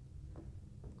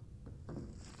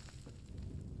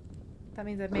 That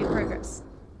means I've made progress.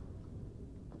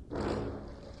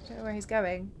 Don't know where he's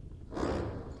going.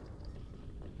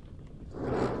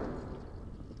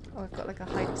 Oh, I've got like a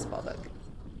hiding spot, look.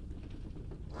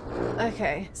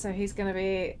 Okay, so he's gonna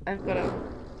be... I've got to...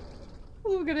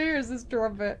 All I'm gonna hear is this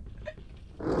trumpet.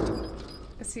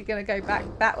 Is he gonna go back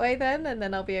that way then? And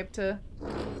then I'll be able to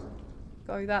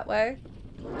go that way?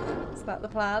 Is that the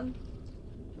plan?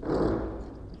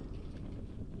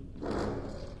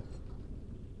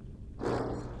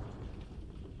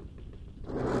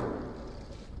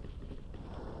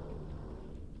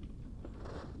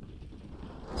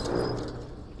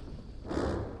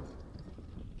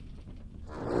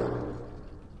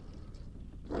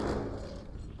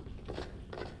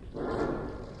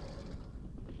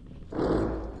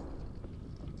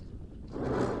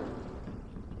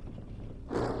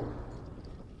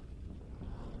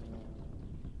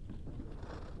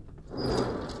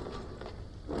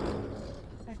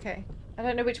 Okay. I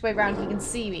don't know which way round he can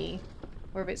see me,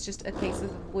 or if it's just a case of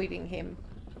avoiding him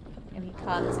and he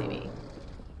can't see me.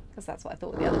 Because that's what I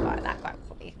thought the other guy, that guy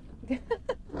would be.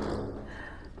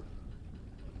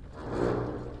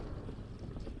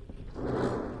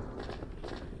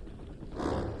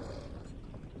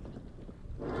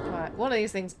 Right, one of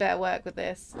these things better work with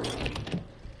this.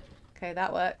 Okay,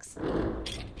 that works.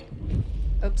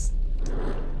 Oops.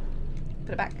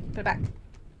 Put it back, put it back.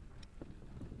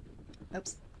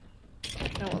 Oops. I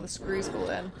don't know what the screws for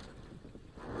then.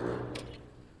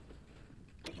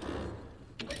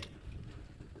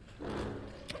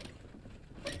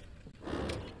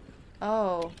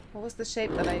 Oh, what was the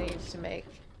shape that I needed to make?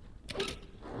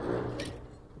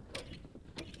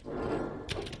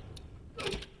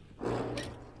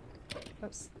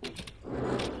 Oops.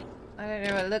 I don't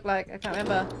know what it looked like. I can't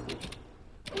remember.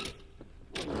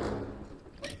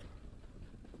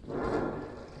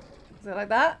 Is it like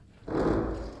that?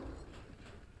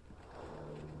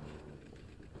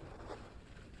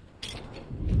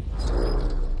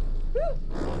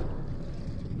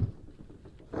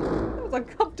 That was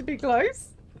uncomfortably close.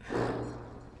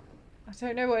 I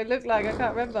don't know what it looked like. I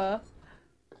can't remember.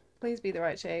 Please be the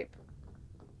right shape.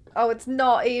 Oh, it's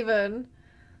not even.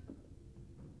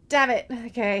 Damn it.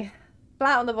 Okay.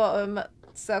 Flat on the bottom,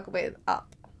 circle with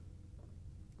up.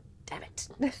 Damn it.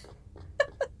 That's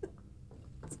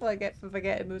what I get for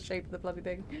forgetting the shape of the bloody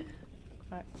thing.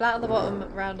 Right, flat on the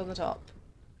bottom, round on the top.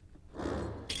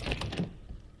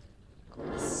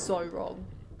 God, so wrong.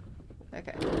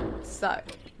 Okay, so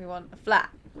we want a flat,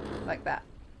 like that.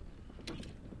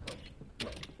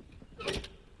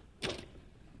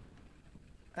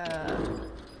 No.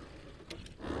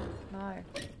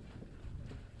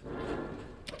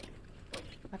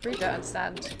 I really don't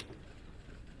understand.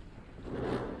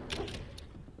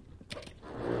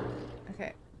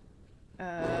 Okay.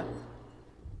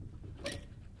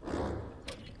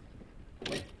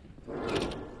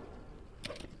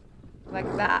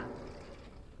 Like that.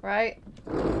 Right?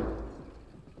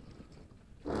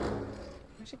 I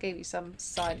wish I gave you some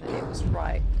sign that it was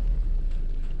right.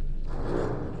 I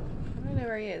don't know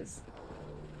where he is.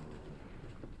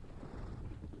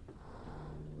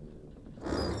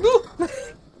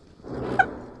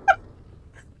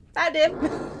 Found him!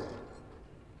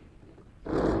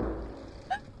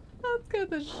 That scared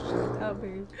the shit out of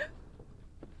me.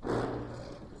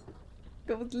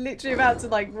 I was literally about to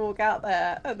like walk out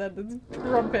there and then the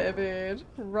trumpet appeared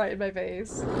right in my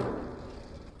face.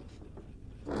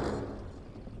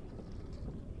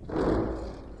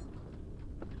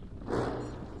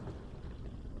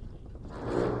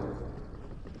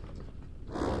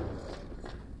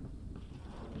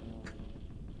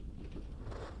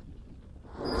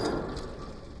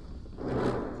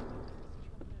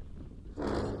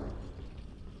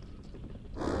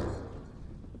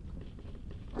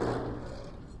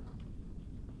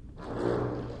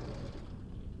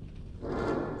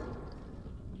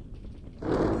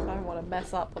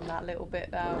 Mess up on that little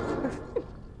bit now.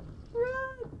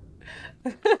 Run!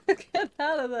 Get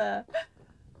out of there.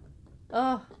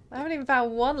 Oh, I haven't even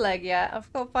found one leg yet.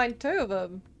 I've got to find 2 of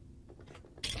them.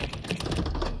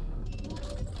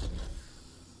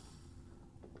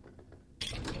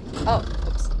 Oh,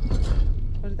 oops.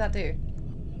 What did that do?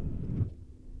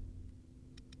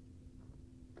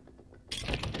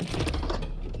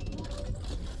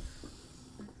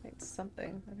 It's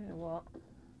something. I don't know what.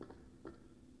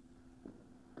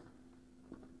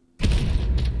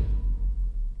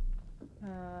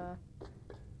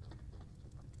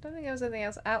 Don't think there was anything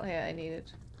else out here I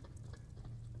needed.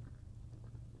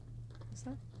 Is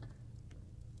there?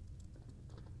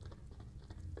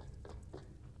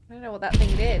 I don't know what that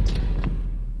thing did.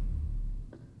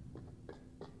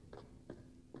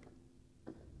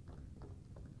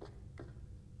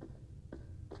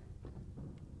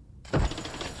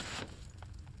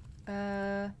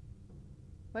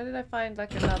 Where did I find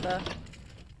like another?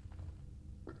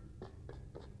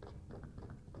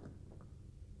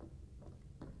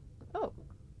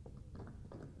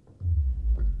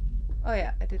 Oh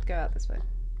yeah, I did go out this way.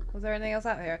 Was there anything else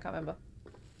out here? I can't remember.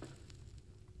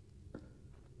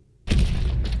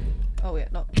 Oh yeah,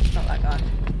 not that guy.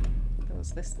 There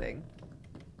was this thing.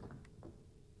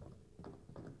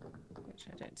 Which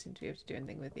I don't seem to be able to do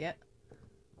anything with yet.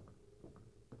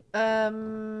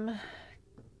 Let's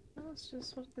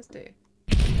just, what did this do?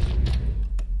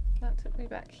 That took me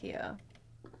back here.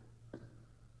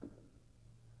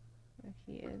 Where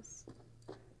he is.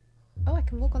 Oh, I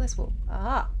can walk on this wall.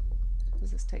 Aha! Where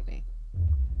does this take me?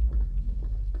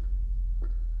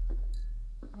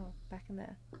 Oh, back in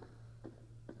there.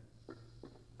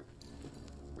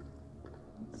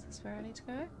 Is this where I need to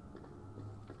go?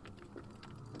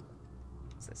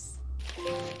 What's this?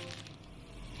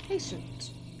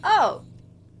 Patient. Oh!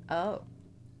 Oh.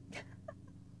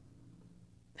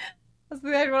 That's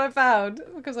the only one I found,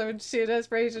 because I'm in sheer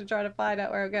desperation trying to find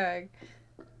out where I'm going.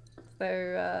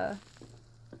 So,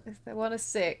 is there 1 to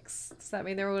 6? Does that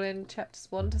mean they're all in chapters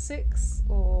 1 to 6?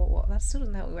 Or what? That still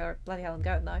doesn't help me where bloody hell I'm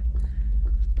going though.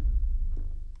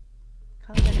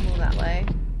 Can't get any more that way.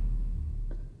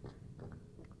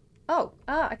 Oh!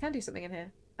 Ah, I can do something in here.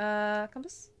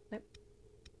 Compass? Nope.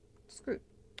 Screw.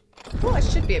 Oh, I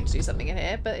should be able to do something in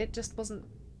here, but it just wasn't...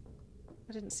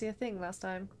 I didn't see a thing last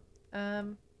time.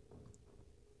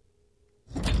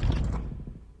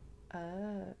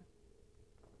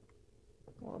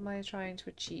 What am I trying to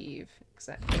achieve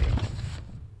exactly?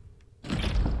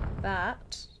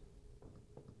 That.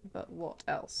 But what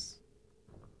else?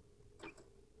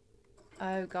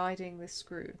 Oh, guiding this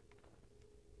screw.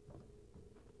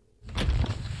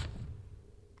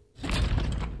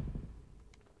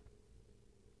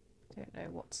 Don't know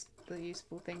what's the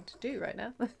useful thing to do right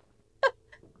now.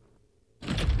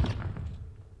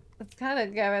 It's kind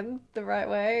of going the right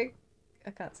way.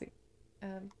 I can't see.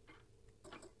 Do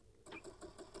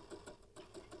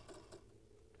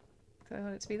I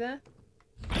want it to be there?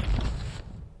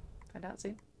 Find out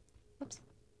soon. Oops.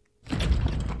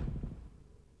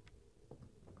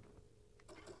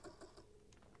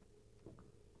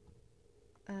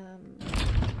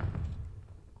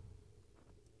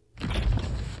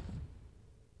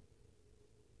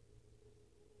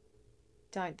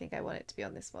 Don't think I want it to be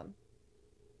on this one.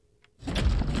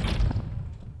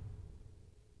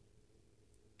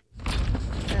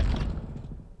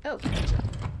 Oh, gotcha.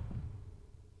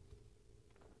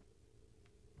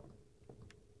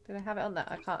 Did I have it on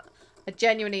that? I can't. I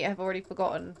genuinely have already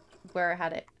forgotten where I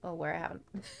had it or where I haven't.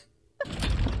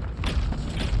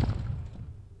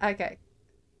 Okay.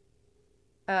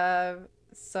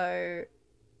 So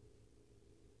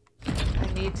I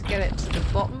need to get it to the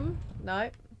bottom?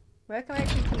 No. Where can I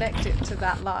actually connect it to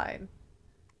that line?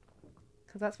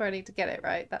 Because that's where I need to get it,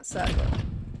 right? That circle.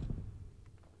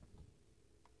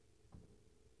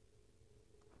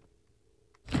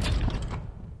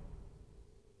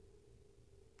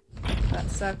 That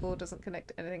circle doesn't connect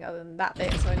to anything other than that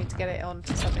bit, so I need to get it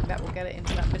onto something that will get it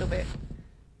into that middle bit,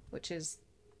 which is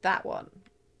that one.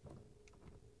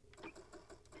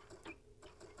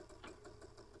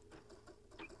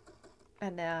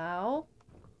 And now...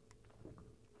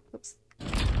 Oops.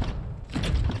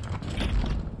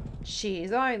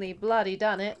 She's only bloody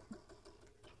done it.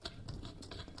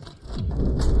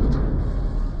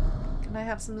 Can I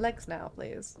have some legs now,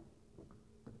 please?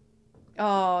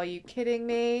 Oh, are you kidding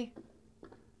me?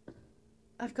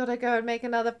 I've got to go and make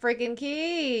another friggin'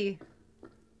 key.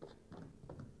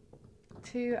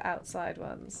 2 outside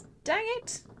ones. Dang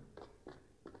it!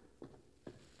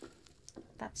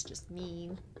 That's just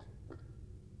mean.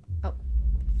 Oh,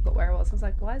 forgot where I was. I was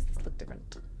like, why does this look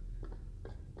different?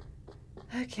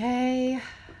 Okay.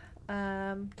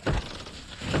 I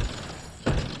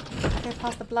go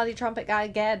past the bloody trumpet guy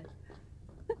again.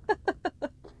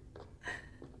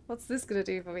 What's this gonna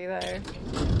do for me though?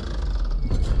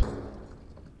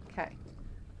 Okay.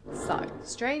 So,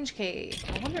 strange key.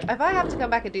 I wonder if I have to come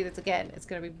back and do this again, it's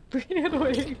gonna be really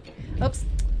annoying. Oops.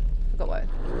 Forgot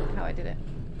how I did it.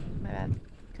 My bad.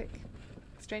 Quick.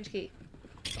 Strange key.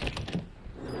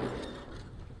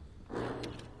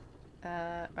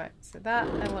 Right, so that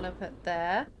I want to put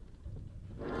there.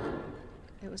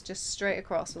 It was just straight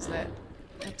across, wasn't it?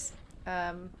 Oops.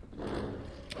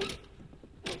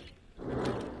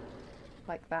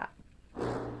 Like that.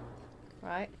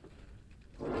 Right?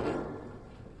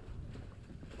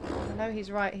 I know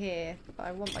he's right here, but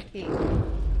I want my key.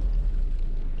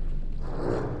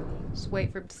 Just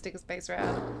wait for him to stick his face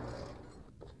around.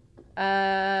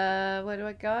 Where do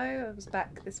I go? It was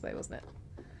back this way, wasn't it?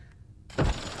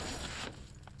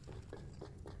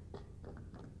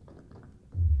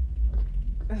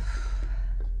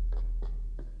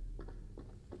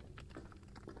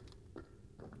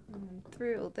 And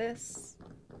through all this.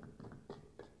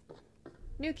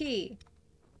 New key.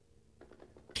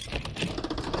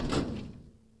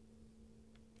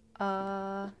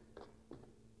 How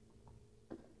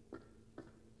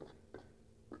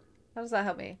does that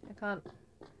help me? I can't...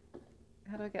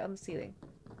 How do I get on the ceiling?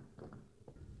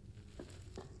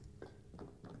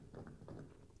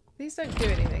 These don't do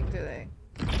anything, do they?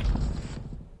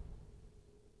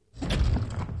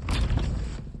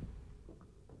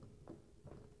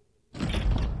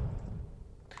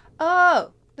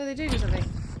 Oh! No, they do something.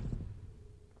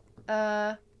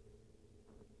 Does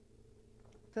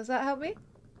that help me?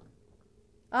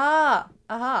 Ah!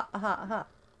 Aha! Aha! Aha!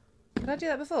 Did I do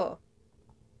that before?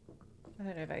 I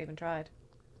don't know if I even tried.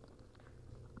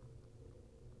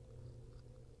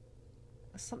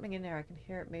 There's something in there, I can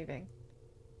hear it moving.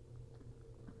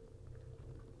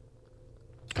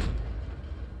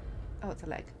 Oh, it's a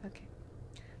leg. Okay.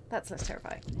 That's less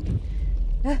terrifying.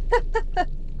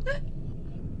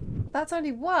 That's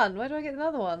only one! Where do I get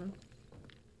another one?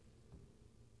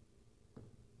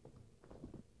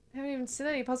 I haven't even seen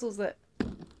any puzzles that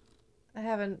I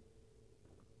haven't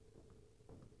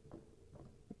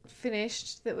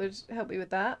finished that would help me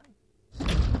with that.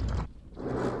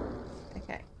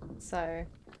 Okay, so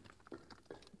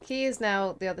key is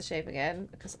now the other shape again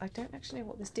because I don't actually know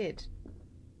what this did.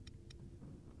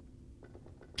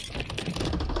 I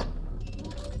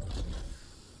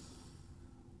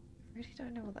really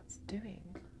don't know what that's doing.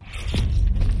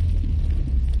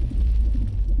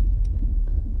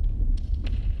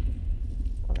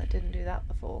 Well, I didn't do that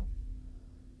before.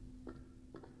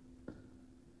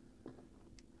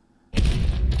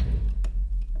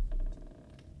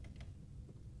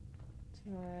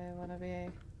 Do I want to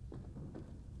be...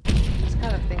 I was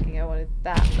kind of thinking I wanted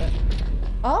that, but...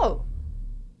 Oh!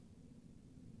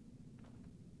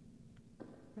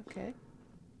 Okay.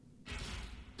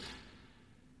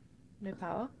 No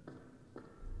power.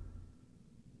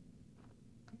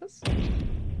 Compass?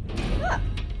 Ah!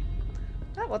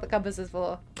 That's what the compass is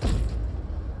for.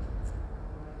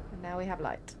 And now we have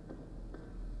light.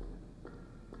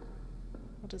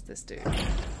 What does this do?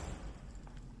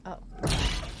 Oh.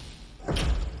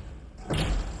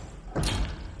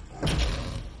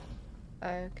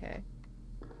 Okay.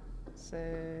 So...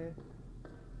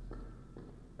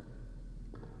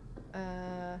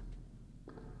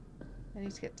 I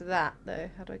need to get to that, though.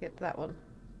 How do I get to that one?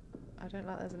 I don't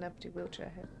like there's an empty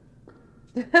wheelchair here.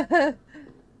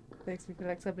 Makes me feel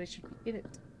like somebody should be in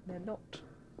it. They're not.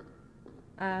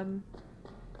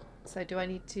 So do I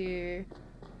need to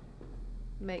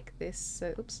make this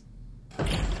so... Oops.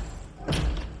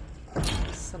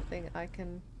 Something I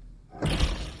can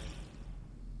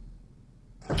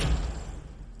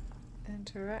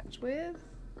interact with.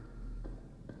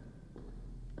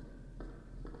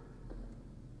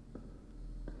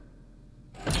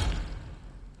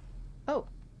 Oh.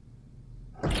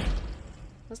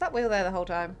 Was that wheel there the whole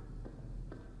time?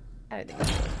 I don't think that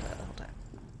wheel was there the whole time.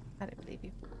 I don't believe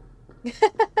you.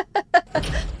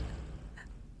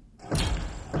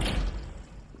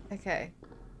 Okay.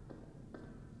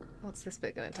 What's this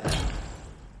bit going to turn?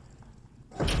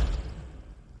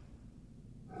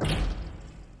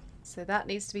 So that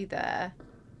needs to be there.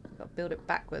 I've got to build it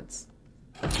backwards.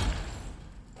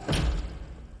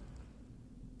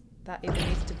 That either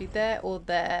needs to be there or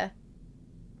there.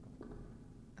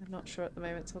 I'm not sure at the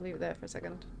moment, so I'll leave it there for a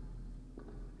second.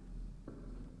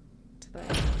 Till I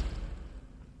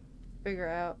figure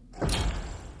out.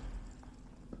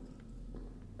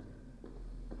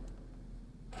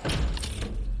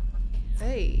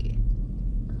 Hey.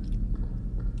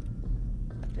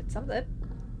 That did something.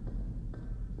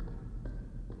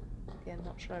 Again,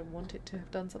 not sure I want it to have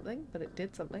done something, but it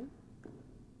did something.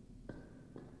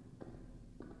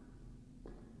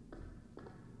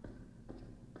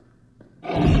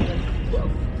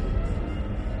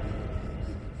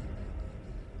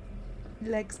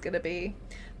 Leg's gonna be...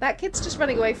 That kid's just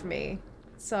running away from me,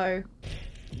 so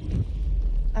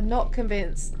I'm not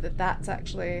convinced that that's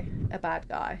actually a bad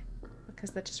guy, because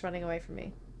they're just running away from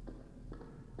me.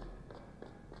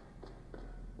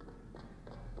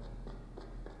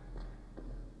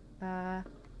 Oh,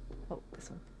 this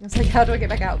one. I was like, how do I get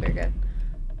back out there again?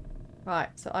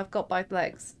 Right, so I've got both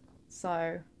legs.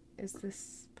 So, is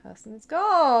this person's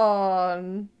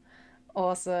gone?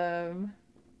 Awesome.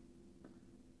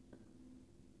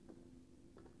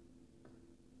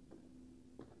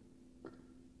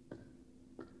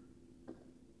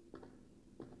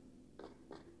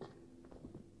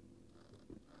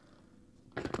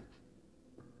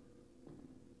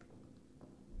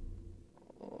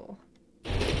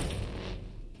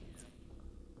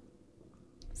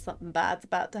 Something bad's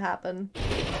about to happen.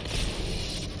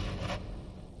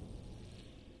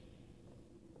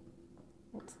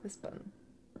 What's this button?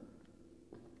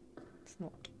 It's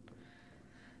not.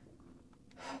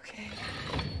 Okay.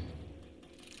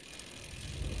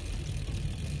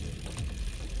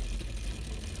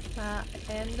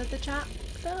 End of the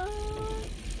chapter.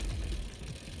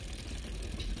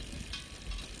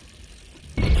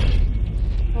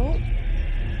 Oh.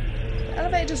 The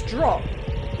elevator just dropped.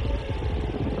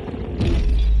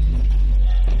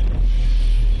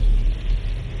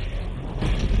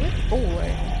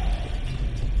 Falling.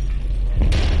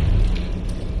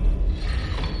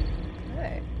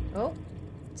 Hey. Oh,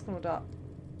 it's gone dark.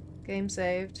 Game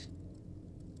saved.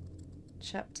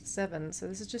 Chapter 7. So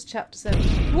this is just chapter 7.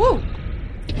 Whoa!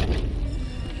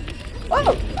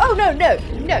 Oh! Oh no, no,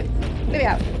 no! Let me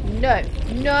out. No,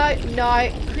 no, no.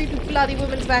 Creepy bloody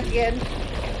woman's back again.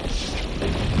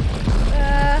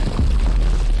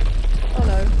 Oh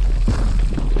no.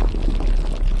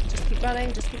 Just keep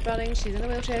running. She's in a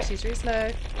wheelchair. She's really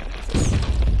slow.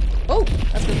 Oh,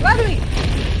 that's going to fly me.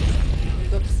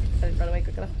 Oops, I didn't run away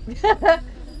quick enough.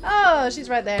 Oh, she's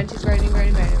right there, and she's rolling.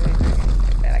 Okay,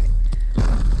 I like it.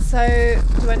 So,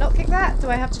 do I not kick that? Do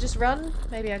I have to just run?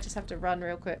 Maybe I just have to run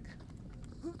real quick.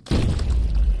 Oh,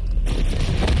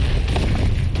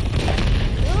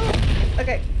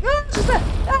 okay. Oh, she's there.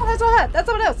 Oh, that's not her. That's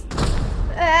someone else.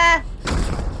 Ah.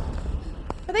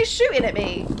 Are they shooting at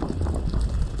me?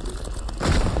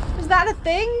 Is that a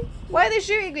thing? Why are they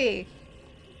shooting me?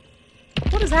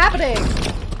 What is happening?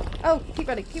 Oh, keep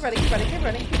running. Why are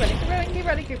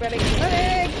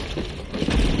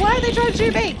they trying to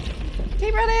shoot me?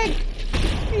 Keep running!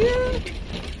 Yeah.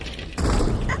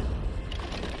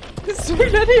 There's so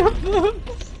many of them!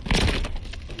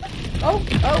 Oh,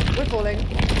 we're falling. Do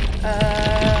I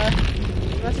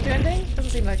have to do anything? Doesn't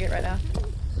seem like it right now.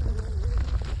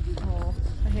 Oh,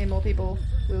 I hear more people.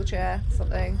 Wheelchair,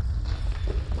 something.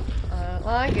 I don't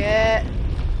like it.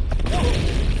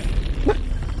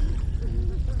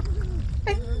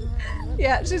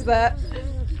 Yeah, she's there.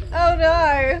 Oh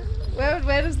no!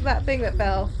 Where does that thing that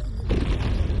fell?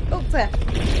 Oh, there.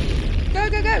 Go!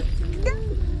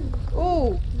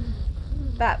 Oh,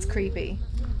 that's creepy.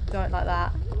 Don't like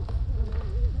that.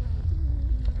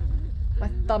 My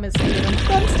thumb is sticking on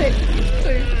thumbstick.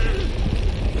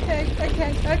 Okay.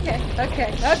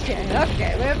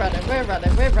 We're running.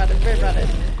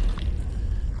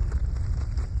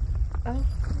 Oh,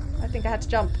 I think I had to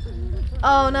jump.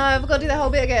 Oh no, I've got to do that whole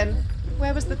bit again.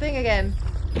 Where was the thing again?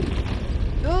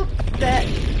 Oh, there.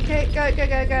 Okay, go, go,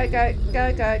 go, go, go,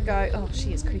 go, go, go. Oh,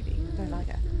 she is creepy. I don't like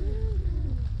her.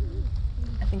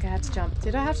 I think I had to jump.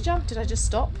 Did I have to jump? Did I just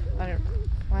stop? I don't...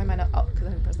 Why am I not up? Because I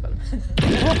didn't press the button.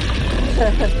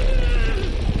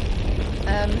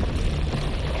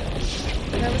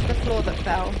 Where was the floor that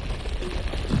fell?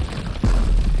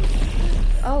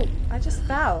 Oh, I just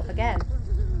fell again.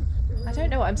 I don't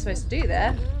know what I'm supposed to do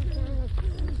there.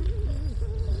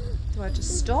 Do I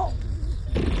just stop?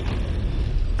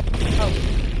 Oh,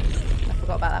 I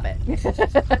forgot about that bit.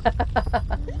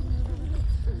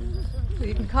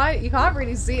 You can't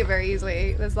really see it very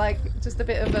easily. There's like just a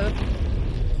bit of the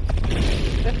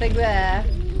thing there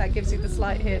that gives you the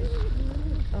slight hint.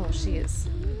 Oh, she is.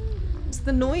 It's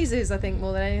the noises, I think,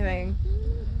 more than anything.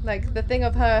 Like the thing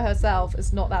of her herself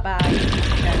is not that bad.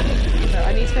 Okay. So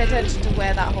I need to pay attention to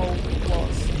where that hole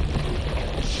was.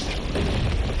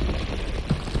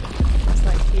 It's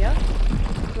like here.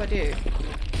 What do I do?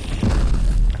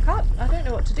 I don't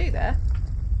know what to do there.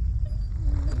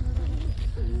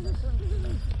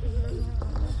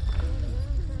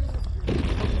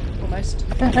 Almost.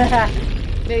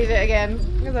 Leave it again,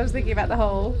 because I was thinking about the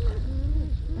hole.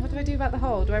 What do I do about the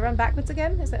hole? Do I run backwards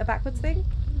again? Is it a backwards thing?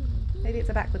 Maybe it's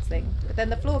a backwards thing. But then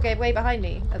the floor gave way behind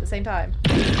me at the same time.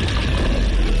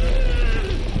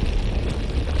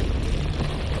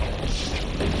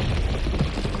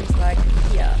 It's like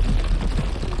here.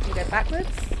 Do you go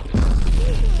backwards?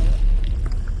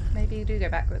 Maybe you do go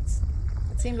backwards.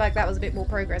 It seemed like that was a bit more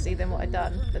progressy than what I'd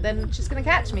done. But then she's going to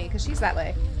catch me because she's that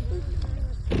way.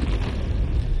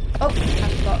 Oh, I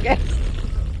forgot again.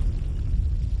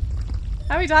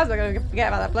 How many times am I going to forget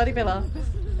about that bloody pillar?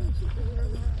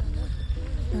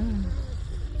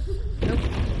 Nope.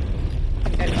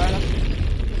 Didn't go far enough.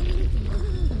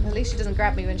 At least she doesn't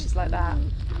grab me when she's like that.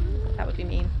 That would be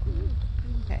mean.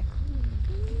 Okay.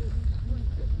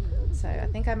 So I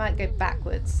think I might go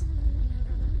backwards.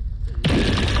 Oh.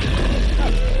 I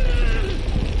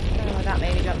don't know why that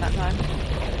made me jump that time.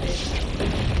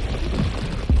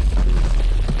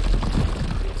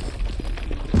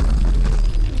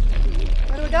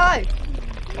 Where do I go? I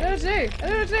don't know what to do. I don't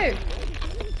know what to do.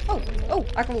 Oh, oh,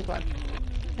 I can walk on.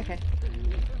 Okay.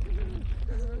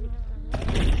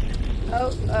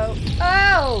 Oh, oh,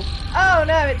 oh! Oh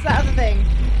no, it's that other thing.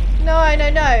 No,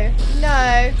 no, no,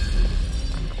 no.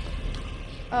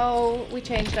 Oh, we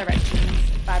changed directions.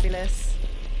 Fabulous.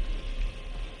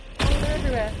 Oh, they're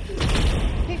everywhere.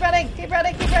 Keep running, keep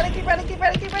running, keep running, keep running, keep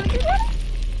running, keep running, keep running.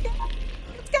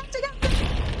 Let's go, let's go.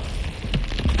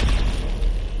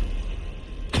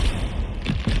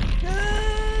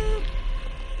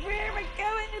 Where am I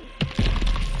going?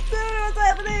 What's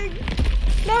happening?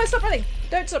 No, stop running.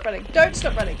 Don't stop running. Don't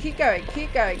stop running. Keep going,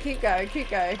 keep going, keep going, keep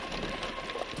going.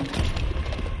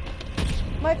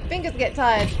 My fingers get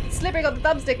tired. It's slipping on the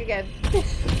thumbstick again.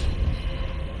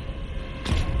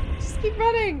 Just keep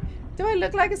running. Do I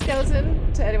look like a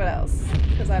skeleton to anyone else?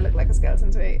 Because I look like a skeleton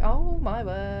to me. Oh my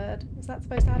word. Is that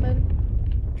supposed to happen?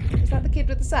 Is that the kid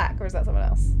with the sack or is that someone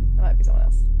else? It might be someone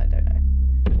else. I don't know.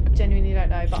 Genuinely don't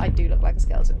know, but I do look like a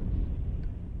skeleton.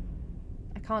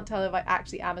 I can't tell if I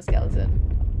actually am a skeleton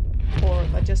or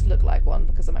if I just look like one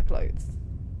because of my clothes.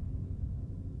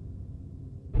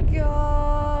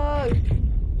 Go!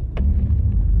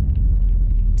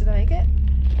 Did I make it?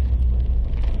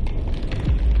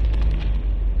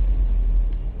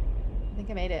 I think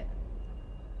I made it.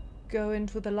 Go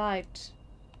into the light.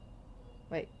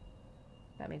 Wait.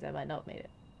 That means I might not have made it.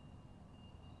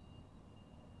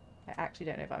 I actually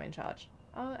don't know if I'm in charge.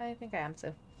 Oh, I think I am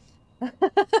still.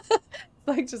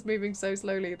 Like just moving so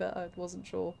slowly that I wasn't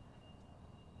sure.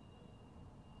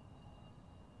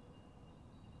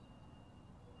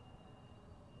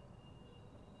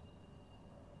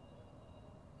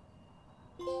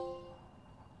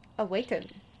 Awaken.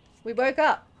 We woke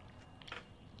up.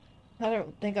 I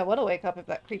don't think I want to wake up if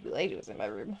that creepy lady was in my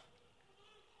room.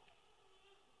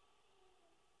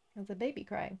 There's a baby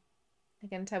crying. They're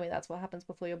going to tell me that's what happens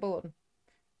before you're born.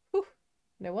 Whew.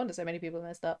 No wonder so many people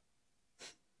messed up.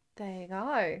 There you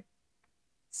go.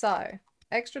 So,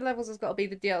 extra levels has got to be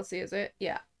the DLC, is it?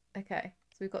 Yeah. Okay.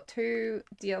 So we've got 2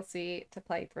 DLC to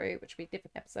play through, which will be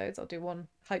different episodes. I'll do one,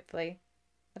 hopefully.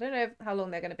 I don't know how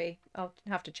long they're going to be. I'll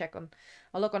have to check on...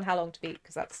 I'll look on how long to beat,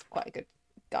 because that's quite a good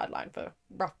guideline for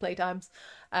rough playtimes.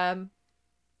 And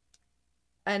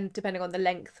depending on the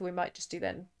length, we might just do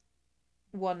then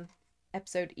 1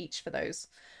 episode each for those.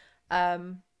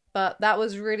 But that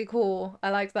was really cool. I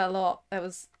liked that a lot. That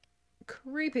was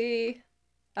creepy.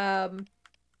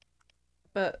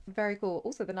 But very cool.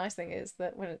 Also, the nice thing is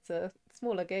that when it's a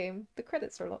smaller game, the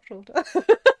credits are a lot shorter.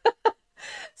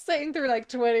 Sitting through like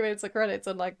 20 minutes of credits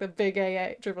on like the big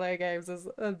AAA games is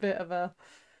a bit of a.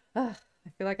 I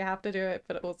feel like I have to do it,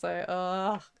 but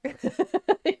also,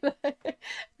 you know,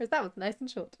 whereas that was nice and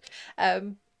short.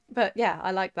 Um, but yeah,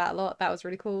 I liked that a lot. That was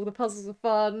really cool. The puzzles were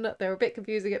fun. They were a bit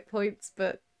confusing at points,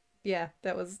 but yeah,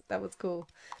 that was cool.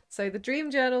 So the dream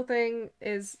journal thing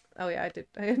is, oh yeah, I did.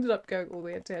 I ended up going all the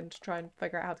way to end to try and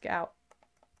figure out how to get out.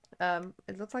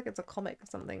 It looks like it's a comic or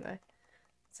something though.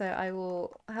 So I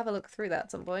will have a look through that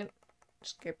at some point.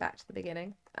 Just go back to the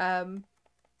beginning. Because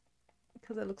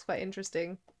it looks quite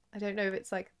interesting. I don't know if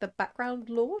it's like the background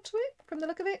lore to it from the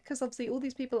look of it, because obviously all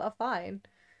these people are fine.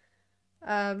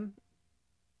 Um,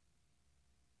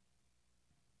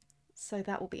 so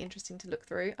that will be interesting to look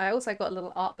through. I also got a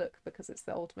little art book because it's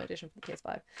the Ultimate Edition for the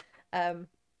PS5.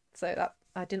 So that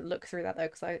I didn't look through that though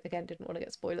because I again didn't want to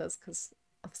get spoilers because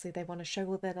obviously they want to show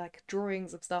all their like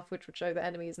drawings of stuff which would show the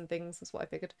enemies and things. That's what I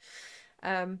figured.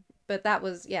 But that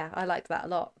was yeah, I liked that a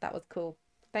lot. That was cool.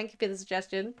 Thank you for the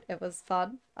suggestion. It was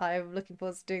fun. I'm looking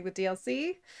forward to doing the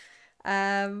DLC.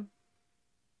 Um,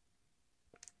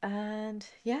 and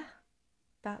yeah,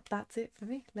 that's it for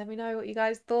me. Let me know what you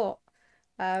guys thought.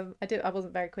 I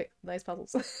wasn't very quick on those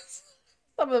puzzles.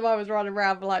 Some of them I was running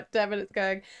around for like 10 minutes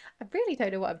going, I really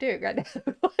don't know what I'm doing right now.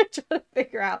 I'm trying to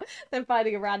figure out, then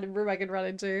finding a random room I can run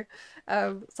into.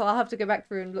 So I'll have to go back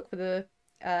through and look for the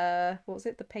what was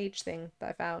it? The page thing that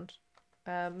I found.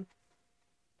 Where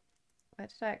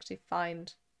did I actually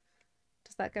find?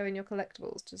 Does that go in your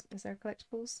collectibles? Is there a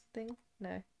collectibles thing?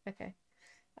 No. Okay.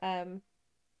 Um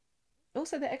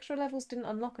Also, the extra levels didn't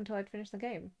unlock until I'd finished the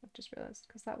game. I've just realised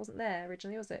because that wasn't there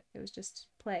originally, was it? It was just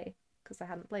play because I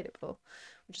hadn't played it before,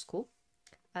 which is cool.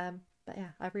 But yeah,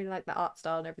 I really like the art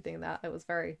style and everything. That it was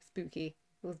very spooky.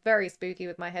 It was very spooky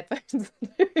with my headphones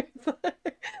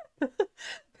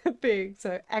being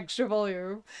so extra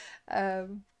volume.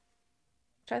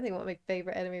 Trying to think what my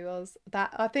favorite enemy was.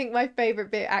 That I think my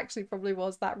favorite bit actually probably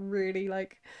was that really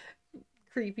like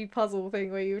creepy puzzle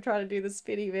thing where you were trying to do the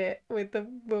spinny bit with the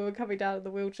woman coming down in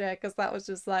the wheelchair because that was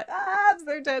just like I'm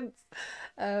so tense.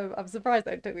 I'm surprised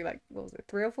that it took me like what was it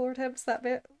 3 or 4 attempts that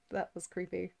bit. That was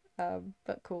creepy.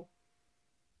 But cool.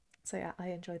 So yeah, I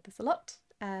enjoyed this a lot.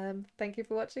 Thank you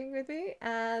for watching with me,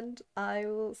 and I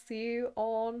will see you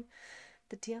on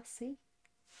the DLC.